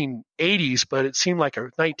 1980s, but it seemed like a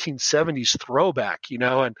 1970s throwback,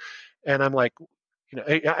 and I'm like,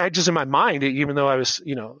 I just in my mind, even though I was,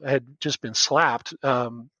 I had just been slapped,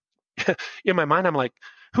 in my mind, I'm like,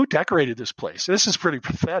 who decorated this place? This is pretty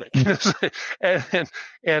pathetic.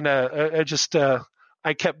 and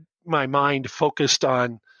I kept my mind focused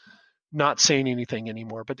on not saying anything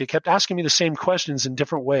anymore, but they kept asking me the same questions in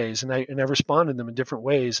different ways. And I responded to them in different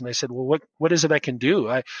ways. And I said, well, what is it I can do?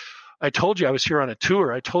 I told you I was here on a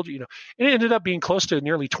tour. I told you, and it ended up being close to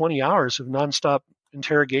nearly 20 hours of nonstop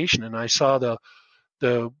interrogation. And I saw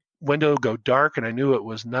the window go dark, and I knew it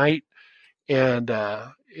was night. And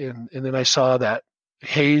then I saw that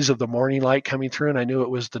haze of the morning light coming through, and I knew it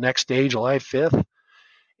was the next day, July 5th.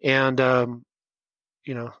 And,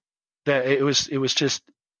 that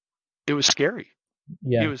it was scary.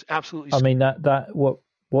 Yeah. It was absolutely scary. I mean, that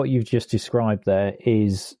what you've just described there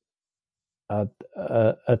is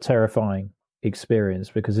a terrifying experience,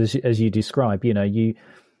 because as you describe, you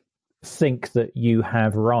think that you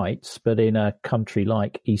have rights, but in a country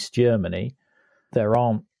like East Germany, there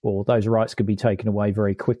aren't, or those rights could be taken away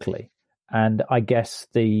very quickly. And I guess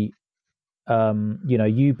the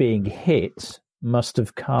you being hit must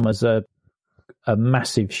have come as a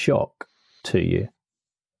massive shock to you.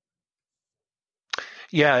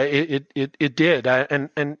 Yeah, it did. I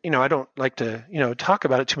don't like to, talk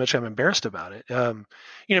about it too much. I'm embarrassed about it. I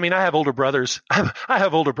have older brothers. I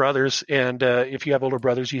have older brothers, and if you have older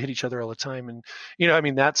brothers, you hit each other all the time, and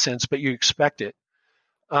that sense. But you expect it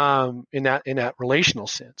in that relational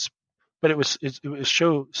sense. But it was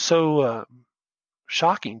so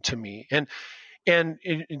shocking to me, and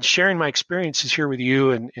in sharing my experiences here with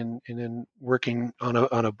you, and in working on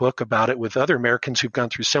a book about it with other Americans who've gone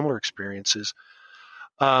through similar experiences.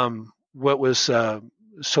 What was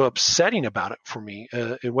so upsetting about it for me,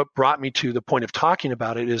 and what brought me to the point of talking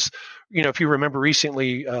about it is, if you remember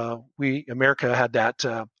recently, America had that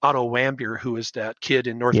Otto Warmbier, who was that kid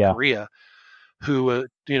in North Korea, who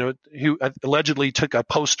allegedly took a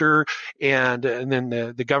poster, and then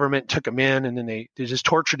the government took him in, and then they just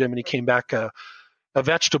tortured him, and he came back a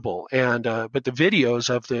vegetable. And but the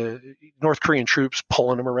videos of the North Korean troops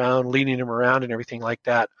pulling him around, leading him around, and everything like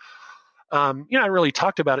that. I really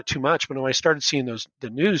talked about it too much, but when I started seeing the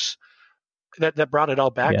news, that brought it all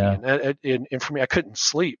back again. And for me, I couldn't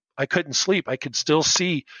sleep. I could still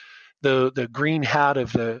see the green hat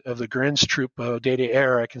of the Grenztruppe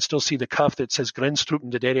DDR. I can still see the cuff that says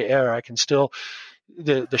Grenztruppen DDR. I can still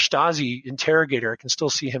the Stasi interrogator. I can still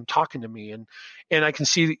see him talking to me, and I can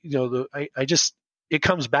see it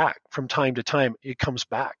comes back from time to time. It comes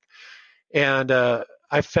back, and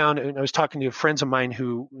I found, and I was talking to friends of mine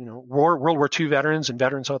who, World War II veterans and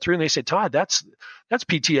veterans all through, and they said, Todd, that's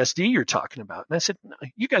PTSD you're talking about. And I said, no,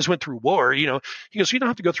 you guys went through war, He goes, you don't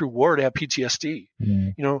have to go through war to have PTSD.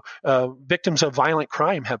 Mm-hmm. Victims of violent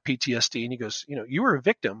crime have PTSD. And he goes, you were a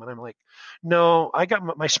victim. And I'm like, no, I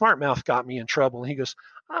got my smart mouth got me in trouble. And he goes,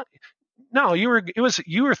 no, you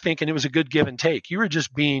were thinking it was a good give and take. You were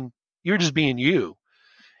just being you.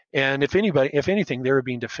 And if anything, they were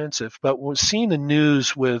being defensive. But seeing the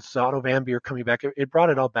news with Otto Warmbier coming back, it brought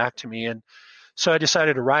it all back to me. And so I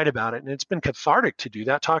decided to write about it. And it's been cathartic to do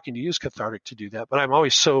that. Talking to you is cathartic to do that. But I'm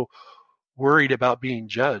always so worried about being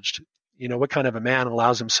judged. What kind of a man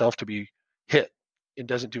allows himself to be hit and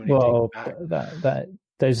doesn't do anything back? That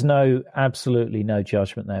there's absolutely no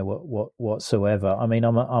judgment there whatsoever. I mean,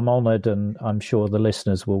 I'm honored, and I'm sure the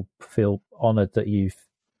listeners will feel honored that you've,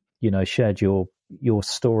 shared your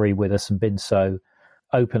story with us and been so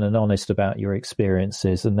open and honest about your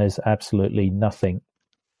experiences, and there's absolutely nothing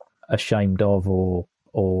ashamed of or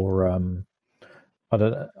I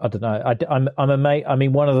don't know. I'm amazed. I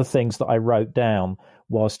mean, one of the things that I wrote down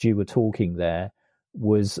whilst you were talking there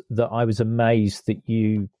was that I was amazed that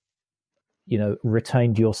you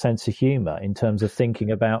retained your sense of humor in terms of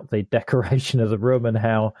thinking about the decoration of the room and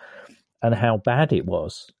how bad it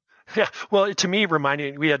was. Yeah, well, to me,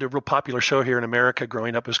 we had a real popular show here in America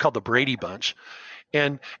growing up. It was called The Brady Bunch,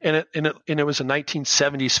 and it was a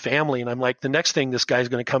 1970s family. And I'm like, the next thing, this guy's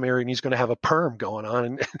going to come here and he's going to have a perm going on,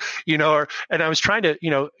 and and I was trying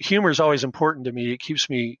to, humor is always important to me. It keeps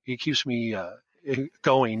me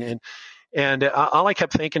going, and all I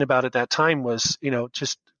kept thinking about at that time was,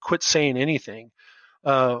 just quit saying anything.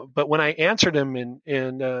 But when I answered him,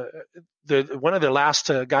 and one of the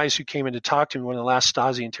last guys who came in to talk to me, one of the last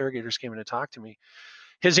Stasi interrogators came in to talk to me,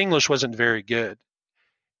 his English wasn't very good.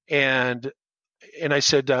 And and I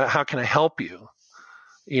said, how can I help you?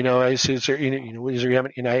 I said, is there, is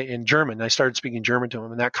there, in German, I started speaking German to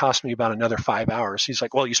him, and that cost me about another 5 hours. He's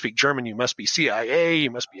like, well, you speak German, you must be CIA,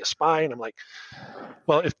 you must be a spy. And I'm like,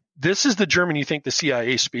 well, if this is the German you think the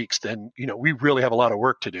CIA speaks, then, we really have a lot of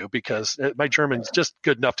work to do, because my German's just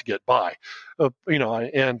good enough to get by, but we know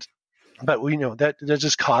that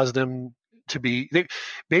just caused them to be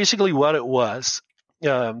basically what it was.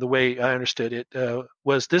 The way I understood it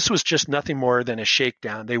was this was just nothing more than a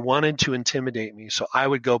shakedown. They wanted to intimidate me, so I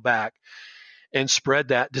would go back and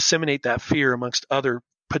disseminate that fear amongst other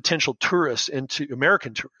potential tourists,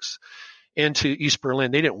 American tourists, into East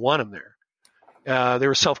Berlin. They didn't want them there. They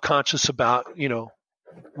were self-conscious about,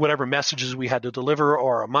 whatever messages we had to deliver,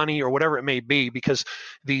 or our money, or whatever it may be, because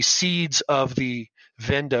the seeds of the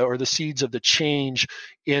Wende, or the seeds of the change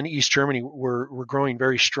in East Germany, were growing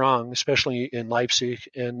very strong, especially in Leipzig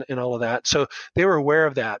and all of that. So they were aware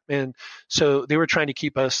of that. And so they were trying to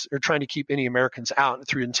keep any Americans out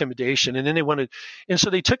through intimidation. And then so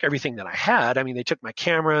they took everything that I had. I mean, they took my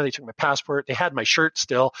camera, they took my passport, they had my shirt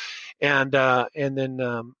still. And then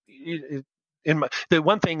the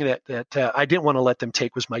one thing that I didn't want to let them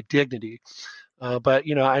take was my dignity. But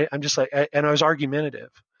I'm just like, and I was argumentative.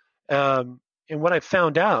 And what I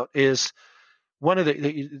found out is one of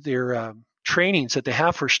their trainings that they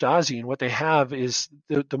have for Stasi, and what they have is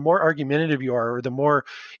the more argumentative you are, or the more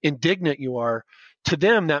indignant you are, to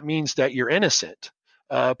them that means that you're innocent.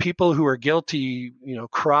 People who are guilty,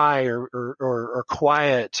 cry or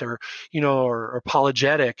quiet, or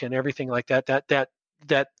apologetic and everything like that.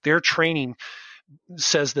 That their training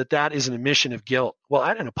says that is an admission of guilt. Well,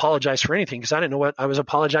 I didn't apologize for anything, because I didn't know what I was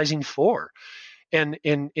apologizing for. And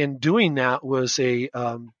in doing that was a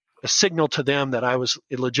signal to them that I was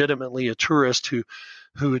legitimately a tourist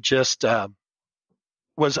who just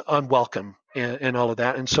was unwelcome and all of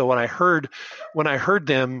that. And so when I heard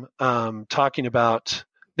them talking about,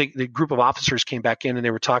 the group of officers came back in and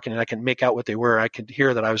they were talking, and I can make out what they were. I could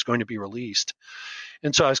hear that I was going to be released.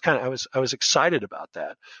 And so I was excited about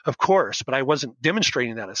that, of course, but I wasn't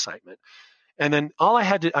demonstrating that excitement. And then I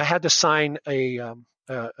had to sign an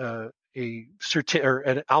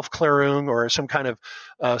Aufklärung, or some kind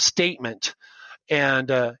of statement,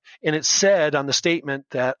 and it said on the statement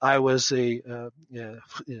that I was a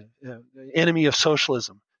enemy of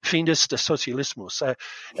socialism, Feindes des Sozialismus.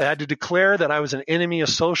 I had to declare that I was an enemy of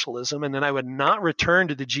socialism, and then I would not return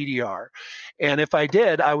to the GDR, and if I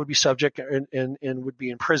did, I would be subject and would be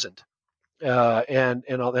imprisoned, and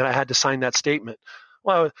I had to sign that statement.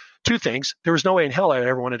 Well, two things. There was no way in hell I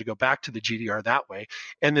ever wanted to go back to the GDR that way.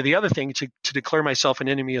 And then the other thing, to declare myself an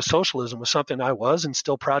enemy of socialism, was something I was and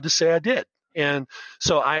still proud to say I did. And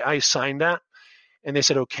so I signed that, and they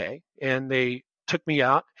said, okay. And they took me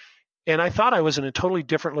out, and I thought I was in a totally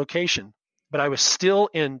different location, but I was still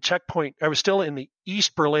in Checkpoint. I was still in the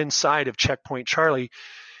East Berlin side of Checkpoint Charlie.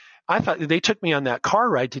 I thought they took me on that car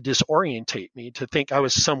ride to disorientate me, to think I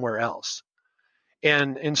was somewhere else.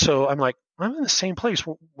 And so I'm like, I'm in the same place.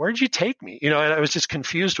 Where'd you take me? And I was just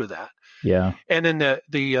confused with that. Yeah. And then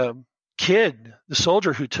the kid, the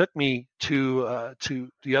soldier who took me to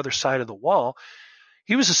the other side of the wall,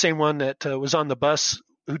 he was the same one that was on the bus,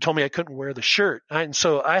 who told me I couldn't wear the shirt. And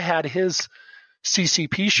so I had his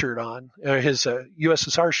CCP shirt on, or his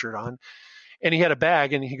USSR shirt on, and he had a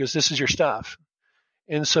bag, and he goes, "This is your stuff."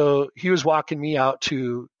 And so he was walking me out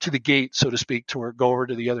to the gate, so to speak, to go over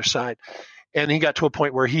to the other side. And he got to a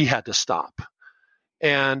point where he had to stop,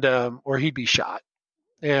 and or he'd be shot,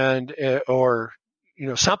 and or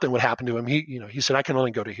something would happen to him. He said, "I can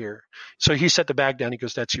only go to here." So he set the bag down. He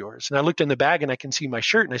goes, "That's yours." And I looked in the bag, and I can see my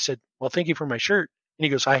shirt, and I said, "Well, thank you for my shirt." And he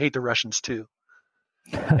goes, "I hate the Russians too."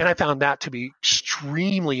 And I found that to be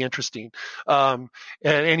extremely interesting.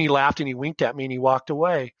 And he laughed, and he winked at me, and he walked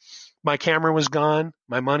away. My camera was gone.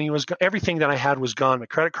 My money was gone. Everything that I had was gone. My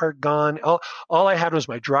credit card gone. All I had was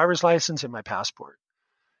my driver's license and my passport.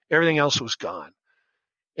 Everything else was gone,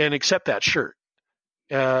 and except that shirt.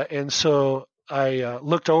 And so I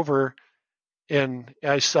looked over, and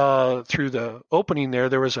I saw through the opening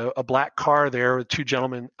there was a black car there with two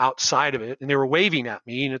gentlemen outside of it, and they were waving at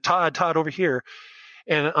me. Todd, over here.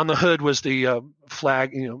 And on the hood was the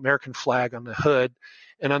flag, American flag on the hood.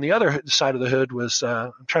 And on the other side of the hood was,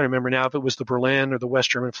 I'm trying to remember now if it was the Berlin or the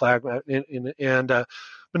West German flag. But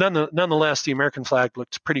nonetheless, the American flag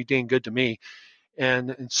looked pretty dang good to me.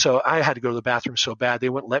 And so I had to go to the bathroom so bad. They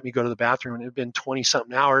wouldn't let me go to the bathroom. And it had been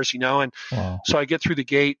 20-something hours, And Wow. So I get through the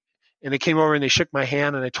gate, and they came over and they shook my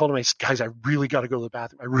hand. And I told them, I said, "Guys, I really got to go to the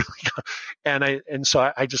bathroom. I really got." And so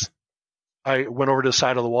I went over to the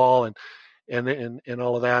side of the wall and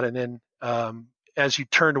all of that. And then as you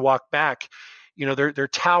turn to walk back, they're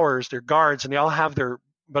towers, they're guards, and they all have their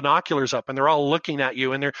binoculars up, and they're all looking at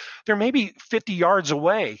you, and they're maybe 50 yards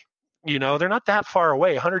away. They're not that far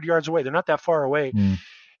away, 100 yards away. They're not that far away.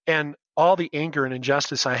 And all the anger and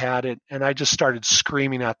injustice I had, and I just started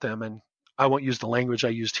screaming at them. And I won't use the language I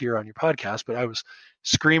used here on your podcast, but I was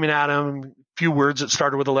screaming at them, a few words that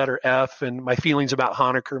started with the letter F, and my feelings about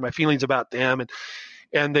Honecker, my feelings about them,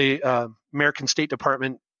 and the American State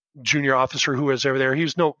Department junior officer who was over there. He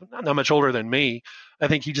was not much older than me. I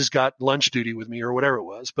think he just got lunch duty with me or whatever it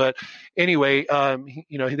was. But anyway,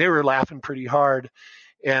 they were laughing pretty hard.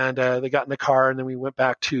 And they got in the car, and then we went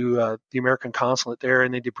back to the American consulate there,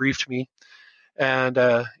 and they debriefed me, and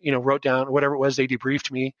wrote down whatever it was. They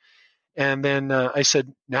debriefed me, and then I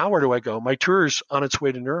said, "Now where do I go? My tour's on its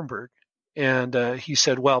way to Nuremberg." And he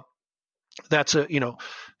said, "Well, that's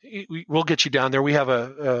we'll get you down there. We have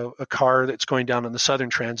a car that's going down on the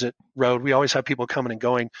Southern Transit road. We always have people coming and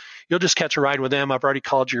going. You'll just catch a ride with them. I've already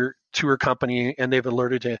called your tour company, and they've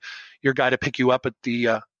alerted your guy to pick you up at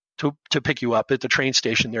the to pick you up at the train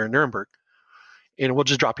station there in Nuremberg, and we'll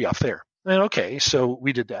just drop you off there." And okay, so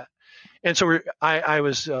we did that. And so I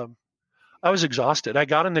was exhausted. I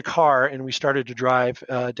got in the car, and we started to drive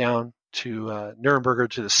down to Nuremberg, or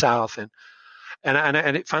to the south, and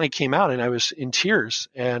it finally came out, and I was in tears,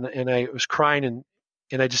 and I was crying,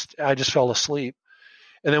 and I just fell asleep.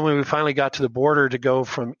 And then when we finally got to the border to go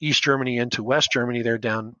from East Germany into West Germany, there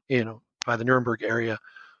down by the Nuremberg area,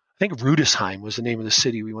 I think Rudesheim was the name of the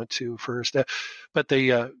city we went to first. But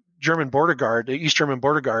the German border guard, the East German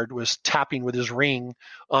border guard, was tapping with his ring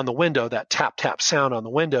on the window, that tap, tap sound on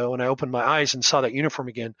the window. And I opened my eyes and saw that uniform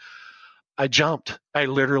again. I jumped. I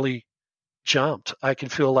literally jumped. I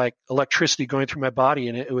could feel like electricity going through my body.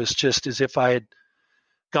 And it was just as if I had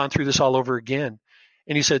gone through this all over again.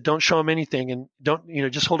 And he said, "Don't show him anything. And don't,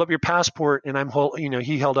 just hold up your passport." And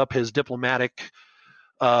he held up his diplomatic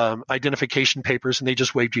identification papers, and they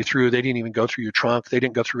just waved you through. They didn't even go through your trunk. They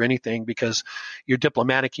didn't go through anything because you had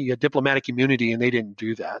diplomatic immunity, and they didn't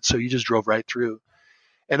do that. So you just drove right through.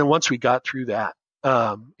 And then once we got through that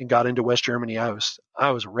and got into West Germany, I was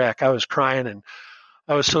a wreck. I was crying, and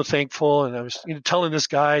I was so thankful. And I was telling this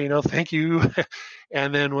guy, thank you.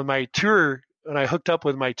 And then when I hooked up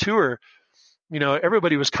with my tour,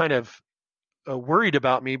 everybody was kind of worried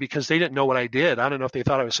about me because they didn't know what I did. I don't know if they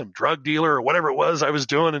thought I was some drug dealer or whatever it was I was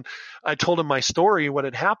doing. And I told them my story, what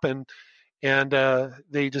had happened. And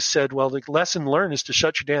they just said, "Well, the lesson learned is to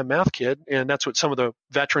shut your damn mouth, kid." And that's what some of the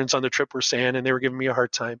veterans on the trip were saying. And they were giving me a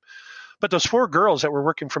hard time. But those 4 girls that were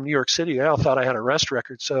working from New York City, they all thought I had an arrest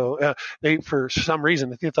record. So they, for some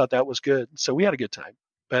reason, they thought that was good. So we had a good time.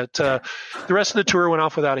 But the rest of the tour went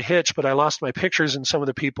off without a hitch. But I lost my pictures, and some of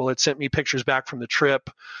the people had sent me pictures back from the trip.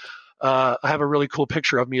 I have a really cool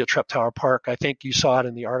picture of me at Treptower Park. I think you saw it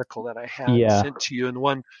in the article that I had sent to you. And the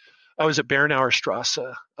one, I was at Bernauer Strasse,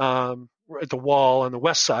 at the wall on the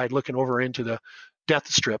west side, looking over into the Death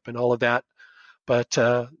Strip and all of that. But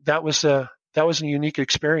that was a unique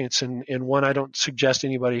experience, and one I don't suggest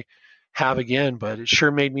anybody have again. But it sure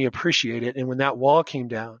made me appreciate it. And when that wall came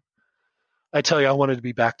down, I tell you, I wanted to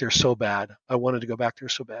be back there so bad. I wanted to go back there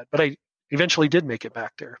so bad. But I eventually did make it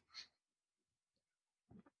back there.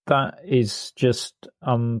 That is just,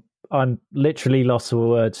 I'm literally lost for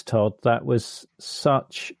words, Todd. That was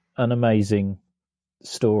such an amazing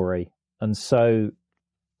story, and so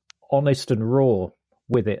honest and raw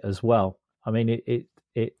with it as well. I mean,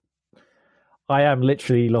 I am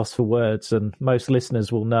literally lost for words, and most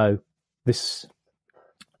listeners will know this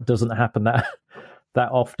doesn't happen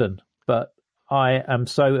that often. But I am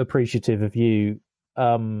so appreciative of you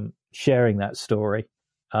sharing that story.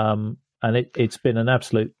 And it's been an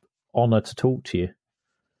absolute honor to talk to you.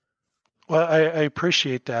 Well, I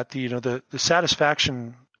appreciate that. The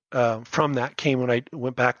satisfaction from that came when I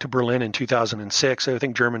went back to Berlin in 2006. I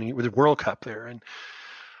think Germany with the World Cup there, and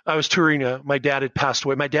I was touring. My dad had passed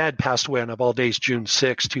away. My dad passed away on, of all days, June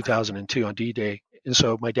 6, 2002, on D-Day, and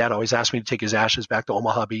so my dad always asked me to take his ashes back to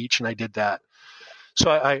Omaha Beach, and I did that.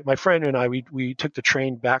 So my friend and I, we took the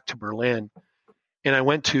train back to Berlin, and I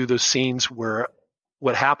went to those scenes where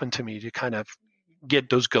what happened to me to kind of get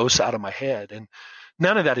those ghosts out of my head. And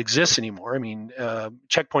none of that exists anymore. I mean,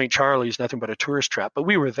 Checkpoint Charlie is nothing but a tourist trap, but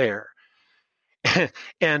we were there.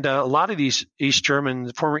 And a lot of these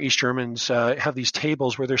former East Germans have these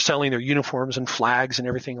tables where they're selling their uniforms and flags and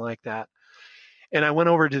everything like that. And I went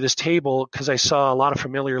over to this table because I saw a lot of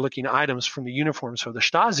familiar looking items from the uniforms for the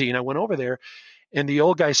Stasi. And I went over there, and the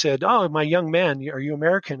old guy said, "Oh, my young man, are you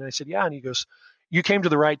American?" And I said, "Yeah." And he goes, "You came to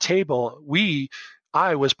the right table.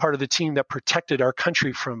 I was part of the team that protected our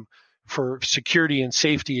country from for security and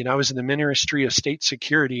safety, and I was in the Ministry of State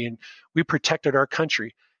Security, and we protected our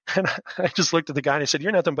country. And I just looked at the guy and I said,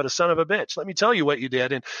 "You're nothing but a son of a bitch. Let me tell you what you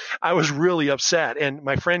did." And I was really upset. And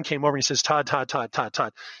my friend came over and he says, Todd,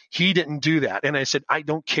 he didn't do that. And I said, "I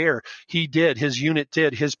don't care. He did. His unit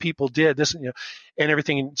did. His people did this, and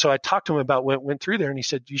everything." And so I talked to him about what went through there, and he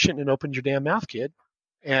said, "You shouldn't have opened your damn mouth, kid."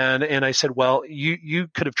 And I said, "Well, you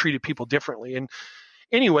could have treated people differently." And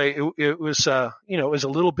anyway, it was it was a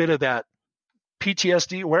little bit of that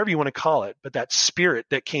PTSD, whatever you want to call it, but that spirit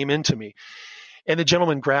that came into me. And the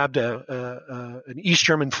gentleman grabbed an East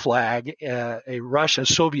German flag, a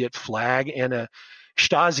Soviet flag, and a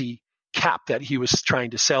Stasi cap that he was trying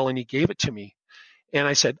to sell, and he gave it to me. And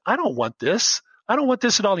I said, "I don't want this. I don't want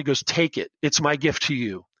this at all." He goes, "Take it. It's my gift to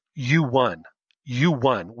you. You won. You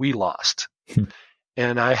won. We lost."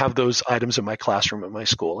 And I have those items in my classroom at my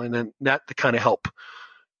school. And then that to kind of help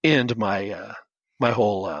end my my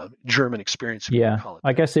whole German experience. Yeah,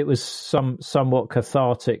 I guess it was somewhat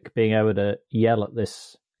cathartic being able to yell at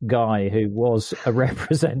this guy who was a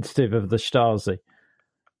representative of the Stasi.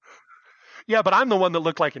 Yeah, but I'm the one that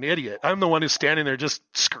looked like an idiot. I'm the one who's standing there just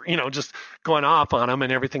going off on him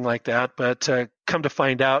and everything like that. But come to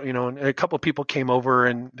find out, and a couple of people came over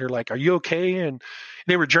and they're like, "Are you okay?" And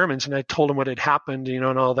they were Germans, and I told them what had happened, and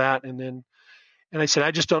all that. And I said,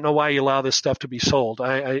 "I just don't know why you allow this stuff to be sold.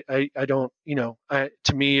 I don't,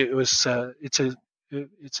 to me, it was, it's a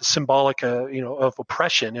symbolic, of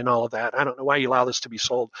oppression and all of that. I don't know why you allow this to be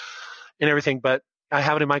sold and everything, but I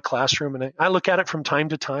have it in my classroom and I look at it from time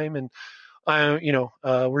to time. And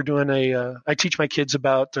we're doing I teach my kids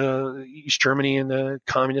about East Germany and the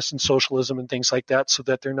communists and socialism and things like that, so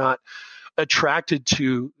that they're not attracted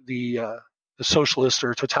to the socialist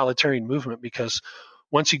or totalitarian movement, because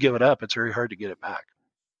once you give it up, it's very hard to get it back."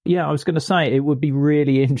 Yeah, I was going to say, it would be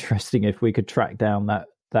really interesting if we could track down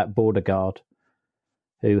that border guard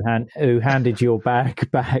who handed your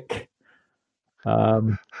bag back.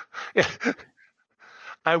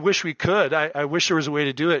 I wish we could. I wish there was a way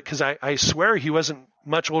to do it, because I swear he wasn't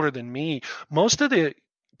much older than me. Most of the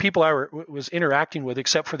people I was interacting with,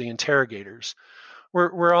 except for the interrogators,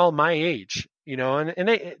 were all my age. And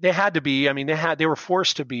they had to be. I mean, they were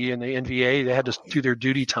forced to be in the NVA. They had to do their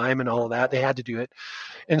duty time and all of that. They had to do it,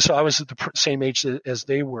 and so I was at the same age as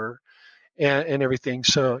they were, and everything.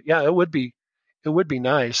 So yeah, it would be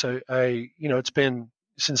nice. It's been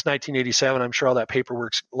since 1987. I'm sure all that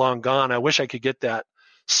paperwork's long gone. I wish I could get that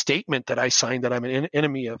statement that I signed that I'm an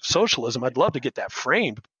enemy of socialism. I'd love to get that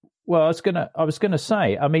framed. Well, I was gonna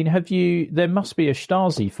say, I mean, there must be a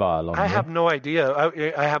Stasi file on I have no idea.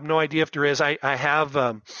 I have no idea if there is. I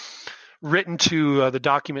have written to the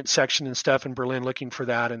document section and stuff in Berlin looking for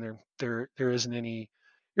that, and there isn't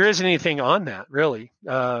anything on that really.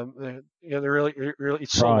 There really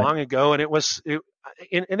it's so long ago, and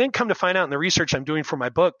and then come to find out in the research I'm doing for my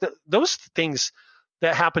book, those things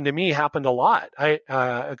that happened to me happened a lot.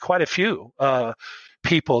 Quite a few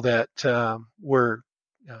people that were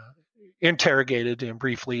interrogated and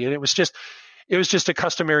briefly, and it was just a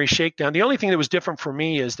customary shakedown. The only thing that was different for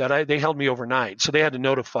me is that they held me overnight, so they had to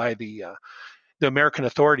notify the American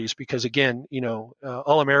authorities, because again,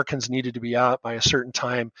 all Americans needed to be out by a certain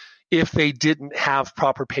time if they didn't have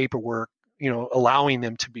proper paperwork, allowing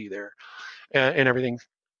them to be there and everything.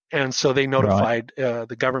 And so they notified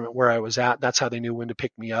the government where I was at. That's how they knew when to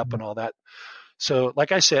pick me up and all that. So,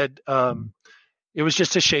 like I said, it was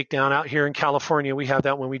just a shakedown. Out here in California, we have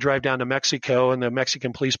that when we drive down to Mexico and the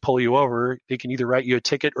Mexican police pull you over. They can either write you a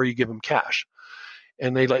ticket or you give them cash,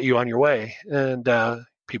 and they let you on your way. And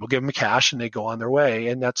people give them cash and they go on their way.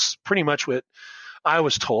 And that's pretty much what I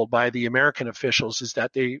was told by the American officials, is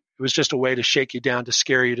that it was just a way to shake you down, to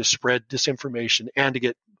scare you, to spread disinformation, and to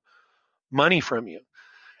get money from you.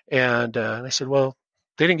 And I said, well,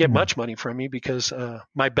 they didn't get much money from me, because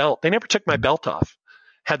my belt, they never took my belt off.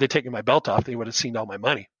 Had they taken my belt off, they would have seen all my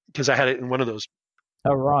money, because I had it in one of those.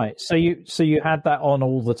 Oh, right. So you had that on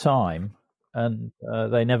all the time, and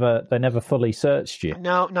they never fully searched you.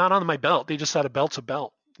 No, not on my belt. They just thought a belt's a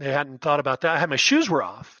belt. They hadn't thought about that. My shoes were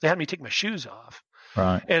off. They had me take my shoes off.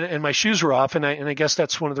 Right. And my shoes were off, and I guess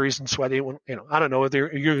that's one of the reasons why they went. I don't know if you're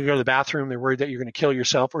going to go to the bathroom, they're worried that you're going to kill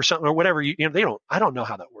yourself or something or whatever. They don't. I don't know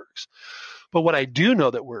how that works. But what I do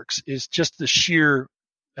know that works is just the sheer.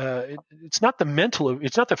 It's not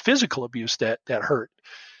the physical abuse that hurt.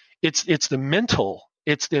 It's the mental.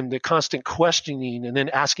 It's the constant questioning, and then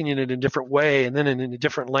asking it in a different way, and then in a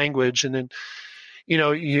different language, and then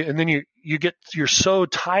you're so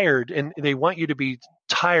tired, and they want you to be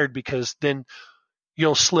tired, because then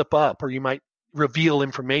you'll slip up, or you might reveal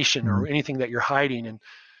information or anything that you're hiding.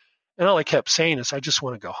 And all I kept saying is, I just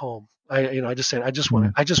want to go home. I just saying, I just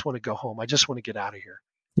want to go home. I just want to get out of here.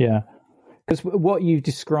 Yeah. Because what you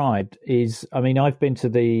described is, I mean, I've been to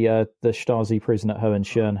the Stasi prison at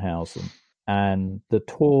Hohenschönhausen, and the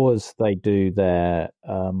tours they do there,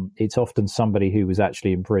 it's often somebody who was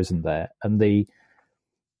actually imprisoned there. And the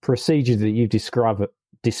procedure that you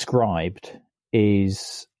described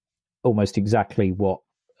is almost exactly what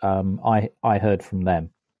I heard from them.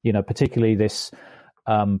 Particularly this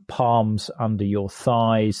palms under your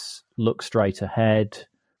thighs, look straight ahead,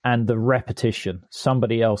 and the repetition,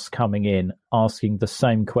 somebody else coming in, asking the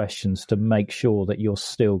same questions to make sure that you're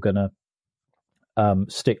still going to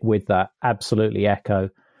stick with that, absolutely echo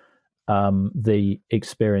the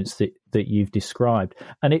experience that you've described.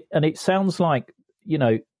 And it sounds like,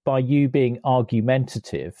 by you being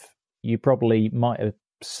argumentative, you probably might have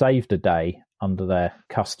saved a day under their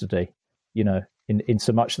custody, in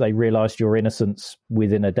so much they realized your innocence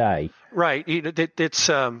within a day. Right. It's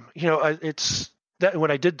that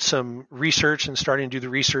when I did some research and starting to do the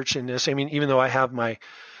research in this, I mean, even though I have my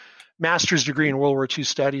master's degree in World War II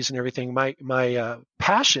studies and everything, my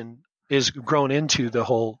passion is grown into the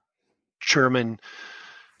whole German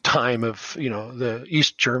time of, the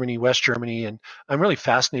East Germany, West Germany. And I'm really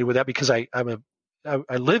fascinated with that because I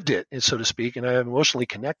lived it, so to speak, and I'm emotionally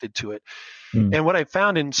connected to it. And what I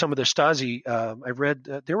found in some of the Stasi, I read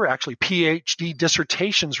there were actually PhD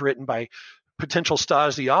dissertations written by potential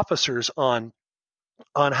Stasi officers on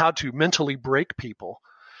how to mentally break people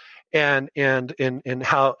and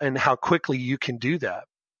how quickly you can do that.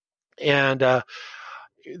 And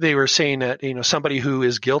they were saying that, somebody who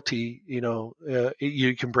is guilty,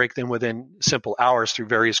 you can break them within simple hours through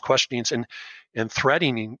various questionings and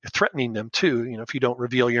threatening them too. If you don't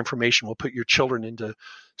reveal your information, we'll put your children into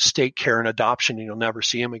state care and adoption and you'll never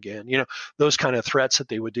see them again. Those kind of threats that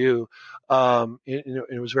they would do.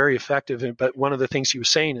 It was very effective. But one of the things he was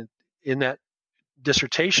saying in that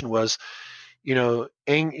dissertation was,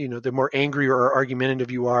 the more angry or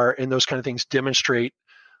argumentative you are, and those kind of things demonstrate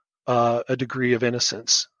a degree of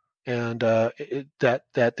innocence, and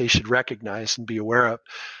that they should recognize and be aware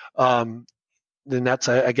of. Then that's,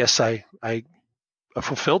 I guess, I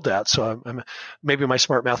fulfilled that. So I'm maybe my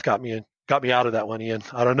smart mouth got me out of that one, Ian.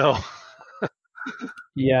 I don't know.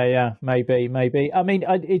 Yeah, maybe. I mean,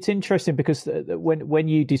 it's interesting because when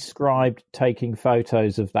you described taking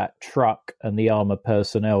photos of that truck and the armored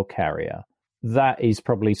personnel carrier, that is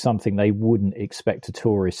probably something they wouldn't expect a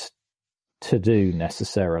tourist to do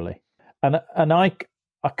necessarily. And I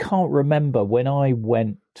can't remember when I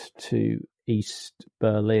went to East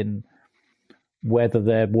Berlin whether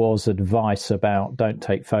there was advice about don't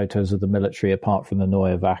take photos of the military apart from the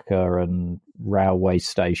Neue Wache and railway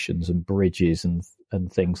stations and bridges and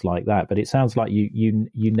things like that. But it sounds like you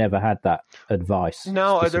never had that advice.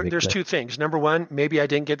 No, there's two things. Number one, maybe I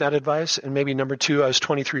didn't get that advice. And maybe number two, I was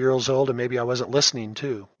 23 years old and maybe I wasn't listening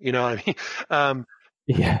too. You know what I mean?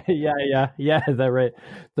 Yeah.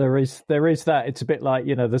 There is that. It's a bit like,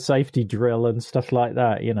 the safety drill and stuff like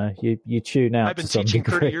that. You tune out. I've been teaching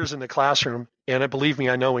 30 years in the classroom, and believe me,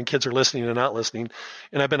 I know when kids are listening and not listening.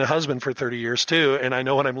 And I've been a husband for 30 years too, and I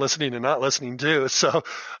know when I'm listening and not listening too. So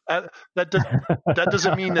that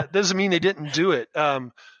doesn't mean they didn't do it.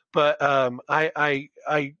 But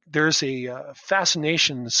there's a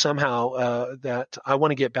fascination somehow that I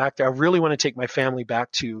want to get back there. I really want to take my family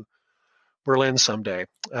back to Berlin someday,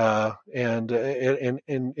 and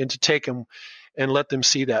to take them and let them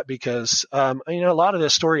see that, because a lot of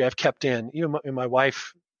this story I've kept in. My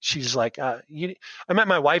wife, she's like, I met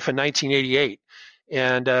my wife in 1988,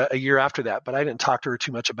 and a year after that, but I didn't talk to her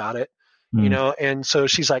too much about it, and so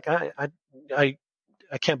she's like, I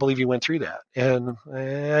can't believe you went through that, and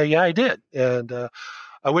yeah, I did, and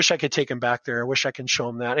I wish I could take him back there. I wish I can show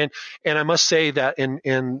him that, and I must say that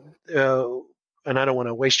and I don't want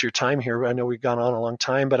to waste your time here. I know we've gone on a long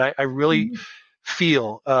time, but I really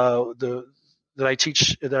feel that I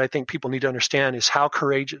teach, that I think people need to understand, is how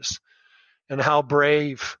courageous and how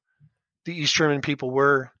brave the East German people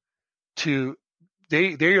were. They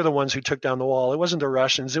are the ones who took down the wall. It wasn't the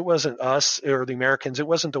Russians. It wasn't us or the Americans. It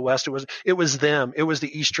wasn't the West. It was them. It was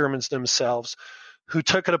the East Germans themselves who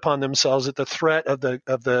took it upon themselves at the threat of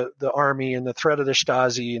the army and the threat of the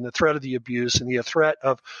Stasi and the threat of the abuse and the threat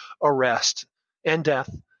of arrest and death,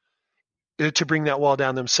 to bring that wall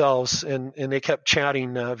down themselves. And they kept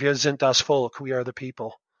chanting, "Wir sind das Volk," we are the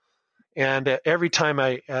people. And every time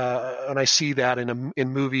when I see that in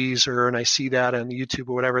movies, or when I see that on YouTube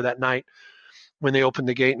or whatever, that night when they opened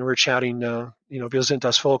the gate and were shouting, "Wir sind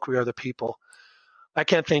das Volk," we are the people, I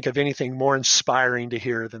can't think of anything more inspiring to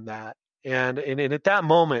hear than that. And at that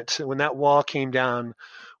moment, when that wall came down,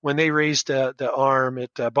 when they raised the arm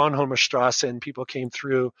at Bonhoeffer Strasse and people came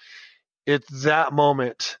through, at that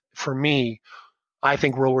moment, for me, I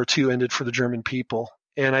think World War II ended for the German people.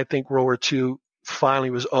 And I think World War II finally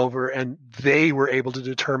was over, and they were able to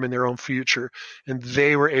determine their own future, and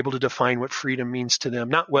they were able to define what freedom means to them.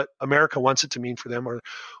 Not what America wants it to mean for them or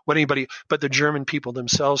what anybody, but the German people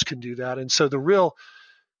themselves can do that. And so the real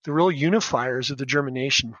unifiers of the German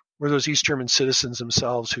nation were those East German citizens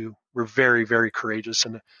themselves who were very, very courageous,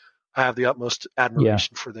 and I have the utmost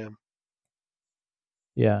admiration for them.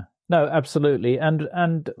 Yeah. No, absolutely.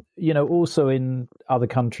 And also in other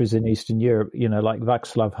countries in Eastern Europe, like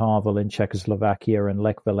Václav Havel in Czechoslovakia and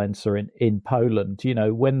Lech Walesa in Poland,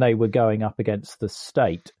 when they were going up against the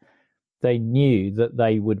state, they knew that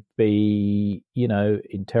they would be,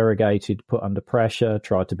 interrogated, put under pressure,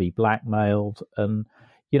 tried to be blackmailed. And,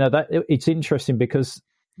 that it's interesting because,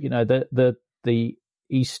 the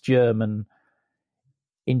East German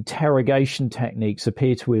interrogation techniques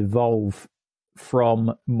appear to evolve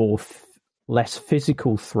from less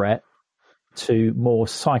physical threat to more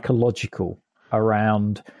psychological,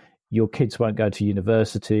 around your kids won't go to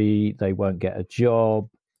university, they won't get a job,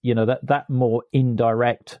 that more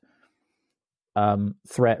indirect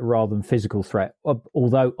threat rather than physical threat.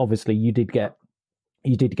 Although obviously you did get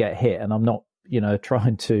hit, and I'm not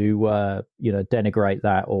trying to denigrate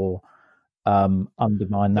that or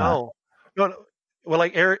undermine that. No. Well,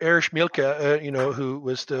 like Erich Mielke, who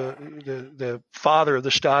was the father of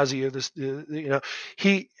the Stasi, of this,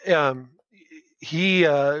 he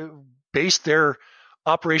based their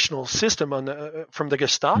operational system from the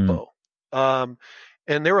Gestapo, and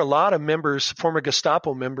there were a lot of members, former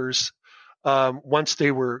Gestapo members, once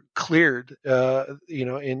they were cleared,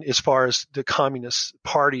 in as far as the Communist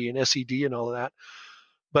Party and SED and all of that.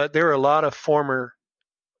 But there were a lot of former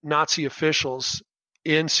Nazi officials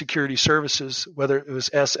in security services, whether it was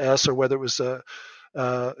SS or whether it was a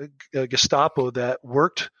Gestapo, that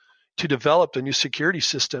worked to develop a new security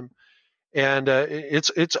system. And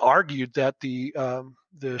it's argued that the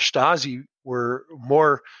Stasi were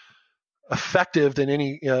more effective than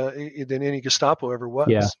any Gestapo ever was.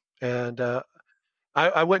 Yeah. And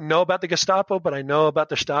I wouldn't know about the Gestapo, but I know about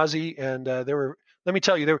the Stasi, and let me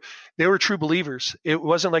tell you, they were true believers. It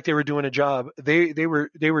wasn't like they were doing a job. They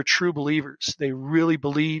were true believers. They really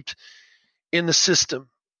believed in the system,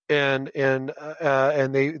 and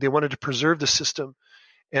they wanted to preserve the system,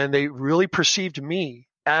 and they really perceived me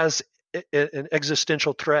as an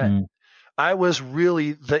existential threat. I was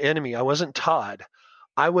really the enemy. I wasn't Todd.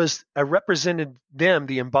 I represented them,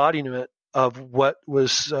 the embodiment of what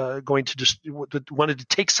was going to wanted to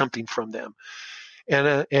take something from them.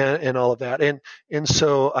 And all of that, and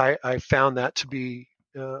so I found that to be,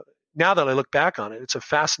 now that I look back on it, it's a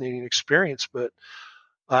fascinating experience. But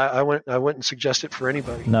I wouldn't suggest it for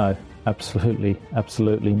anybody. No, absolutely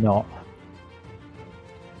not.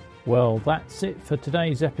 Well, that's it for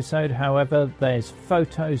today's episode. However, there's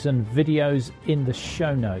photos and videos in the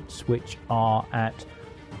show notes, which are at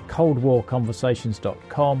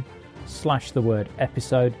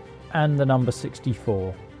coldwarconversations.com/episode and the number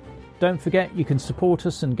 64. Don't forget, you can support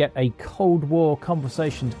us and get a Cold War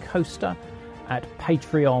Conversations coaster at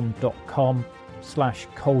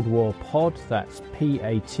patreon.com/coldwarpod. That's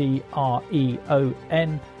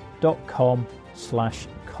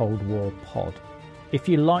patreon.com/coldwarpod. If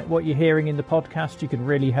you like what you're hearing in the podcast, you can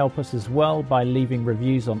really help us as well by leaving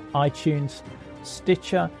reviews on iTunes,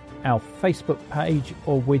 Stitcher, our Facebook page,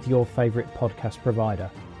 or with your favourite podcast provider.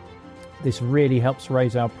 This really helps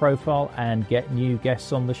raise our profile and get new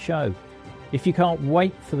guests on the show. If you can't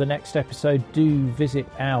wait for the next episode, do visit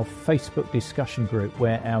our Facebook discussion group,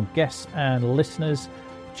 where our guests and listeners,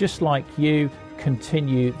 just like you,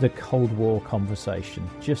 continue the Cold War conversation.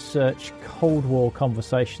 Just search Cold War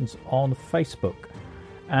Conversations on Facebook.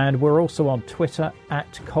 And we're also on Twitter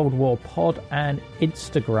at Cold War Pod and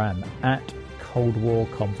Instagram at Cold War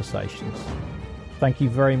Conversations. Thank you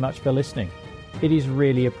very much for listening. It is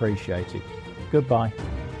really appreciated. Goodbye.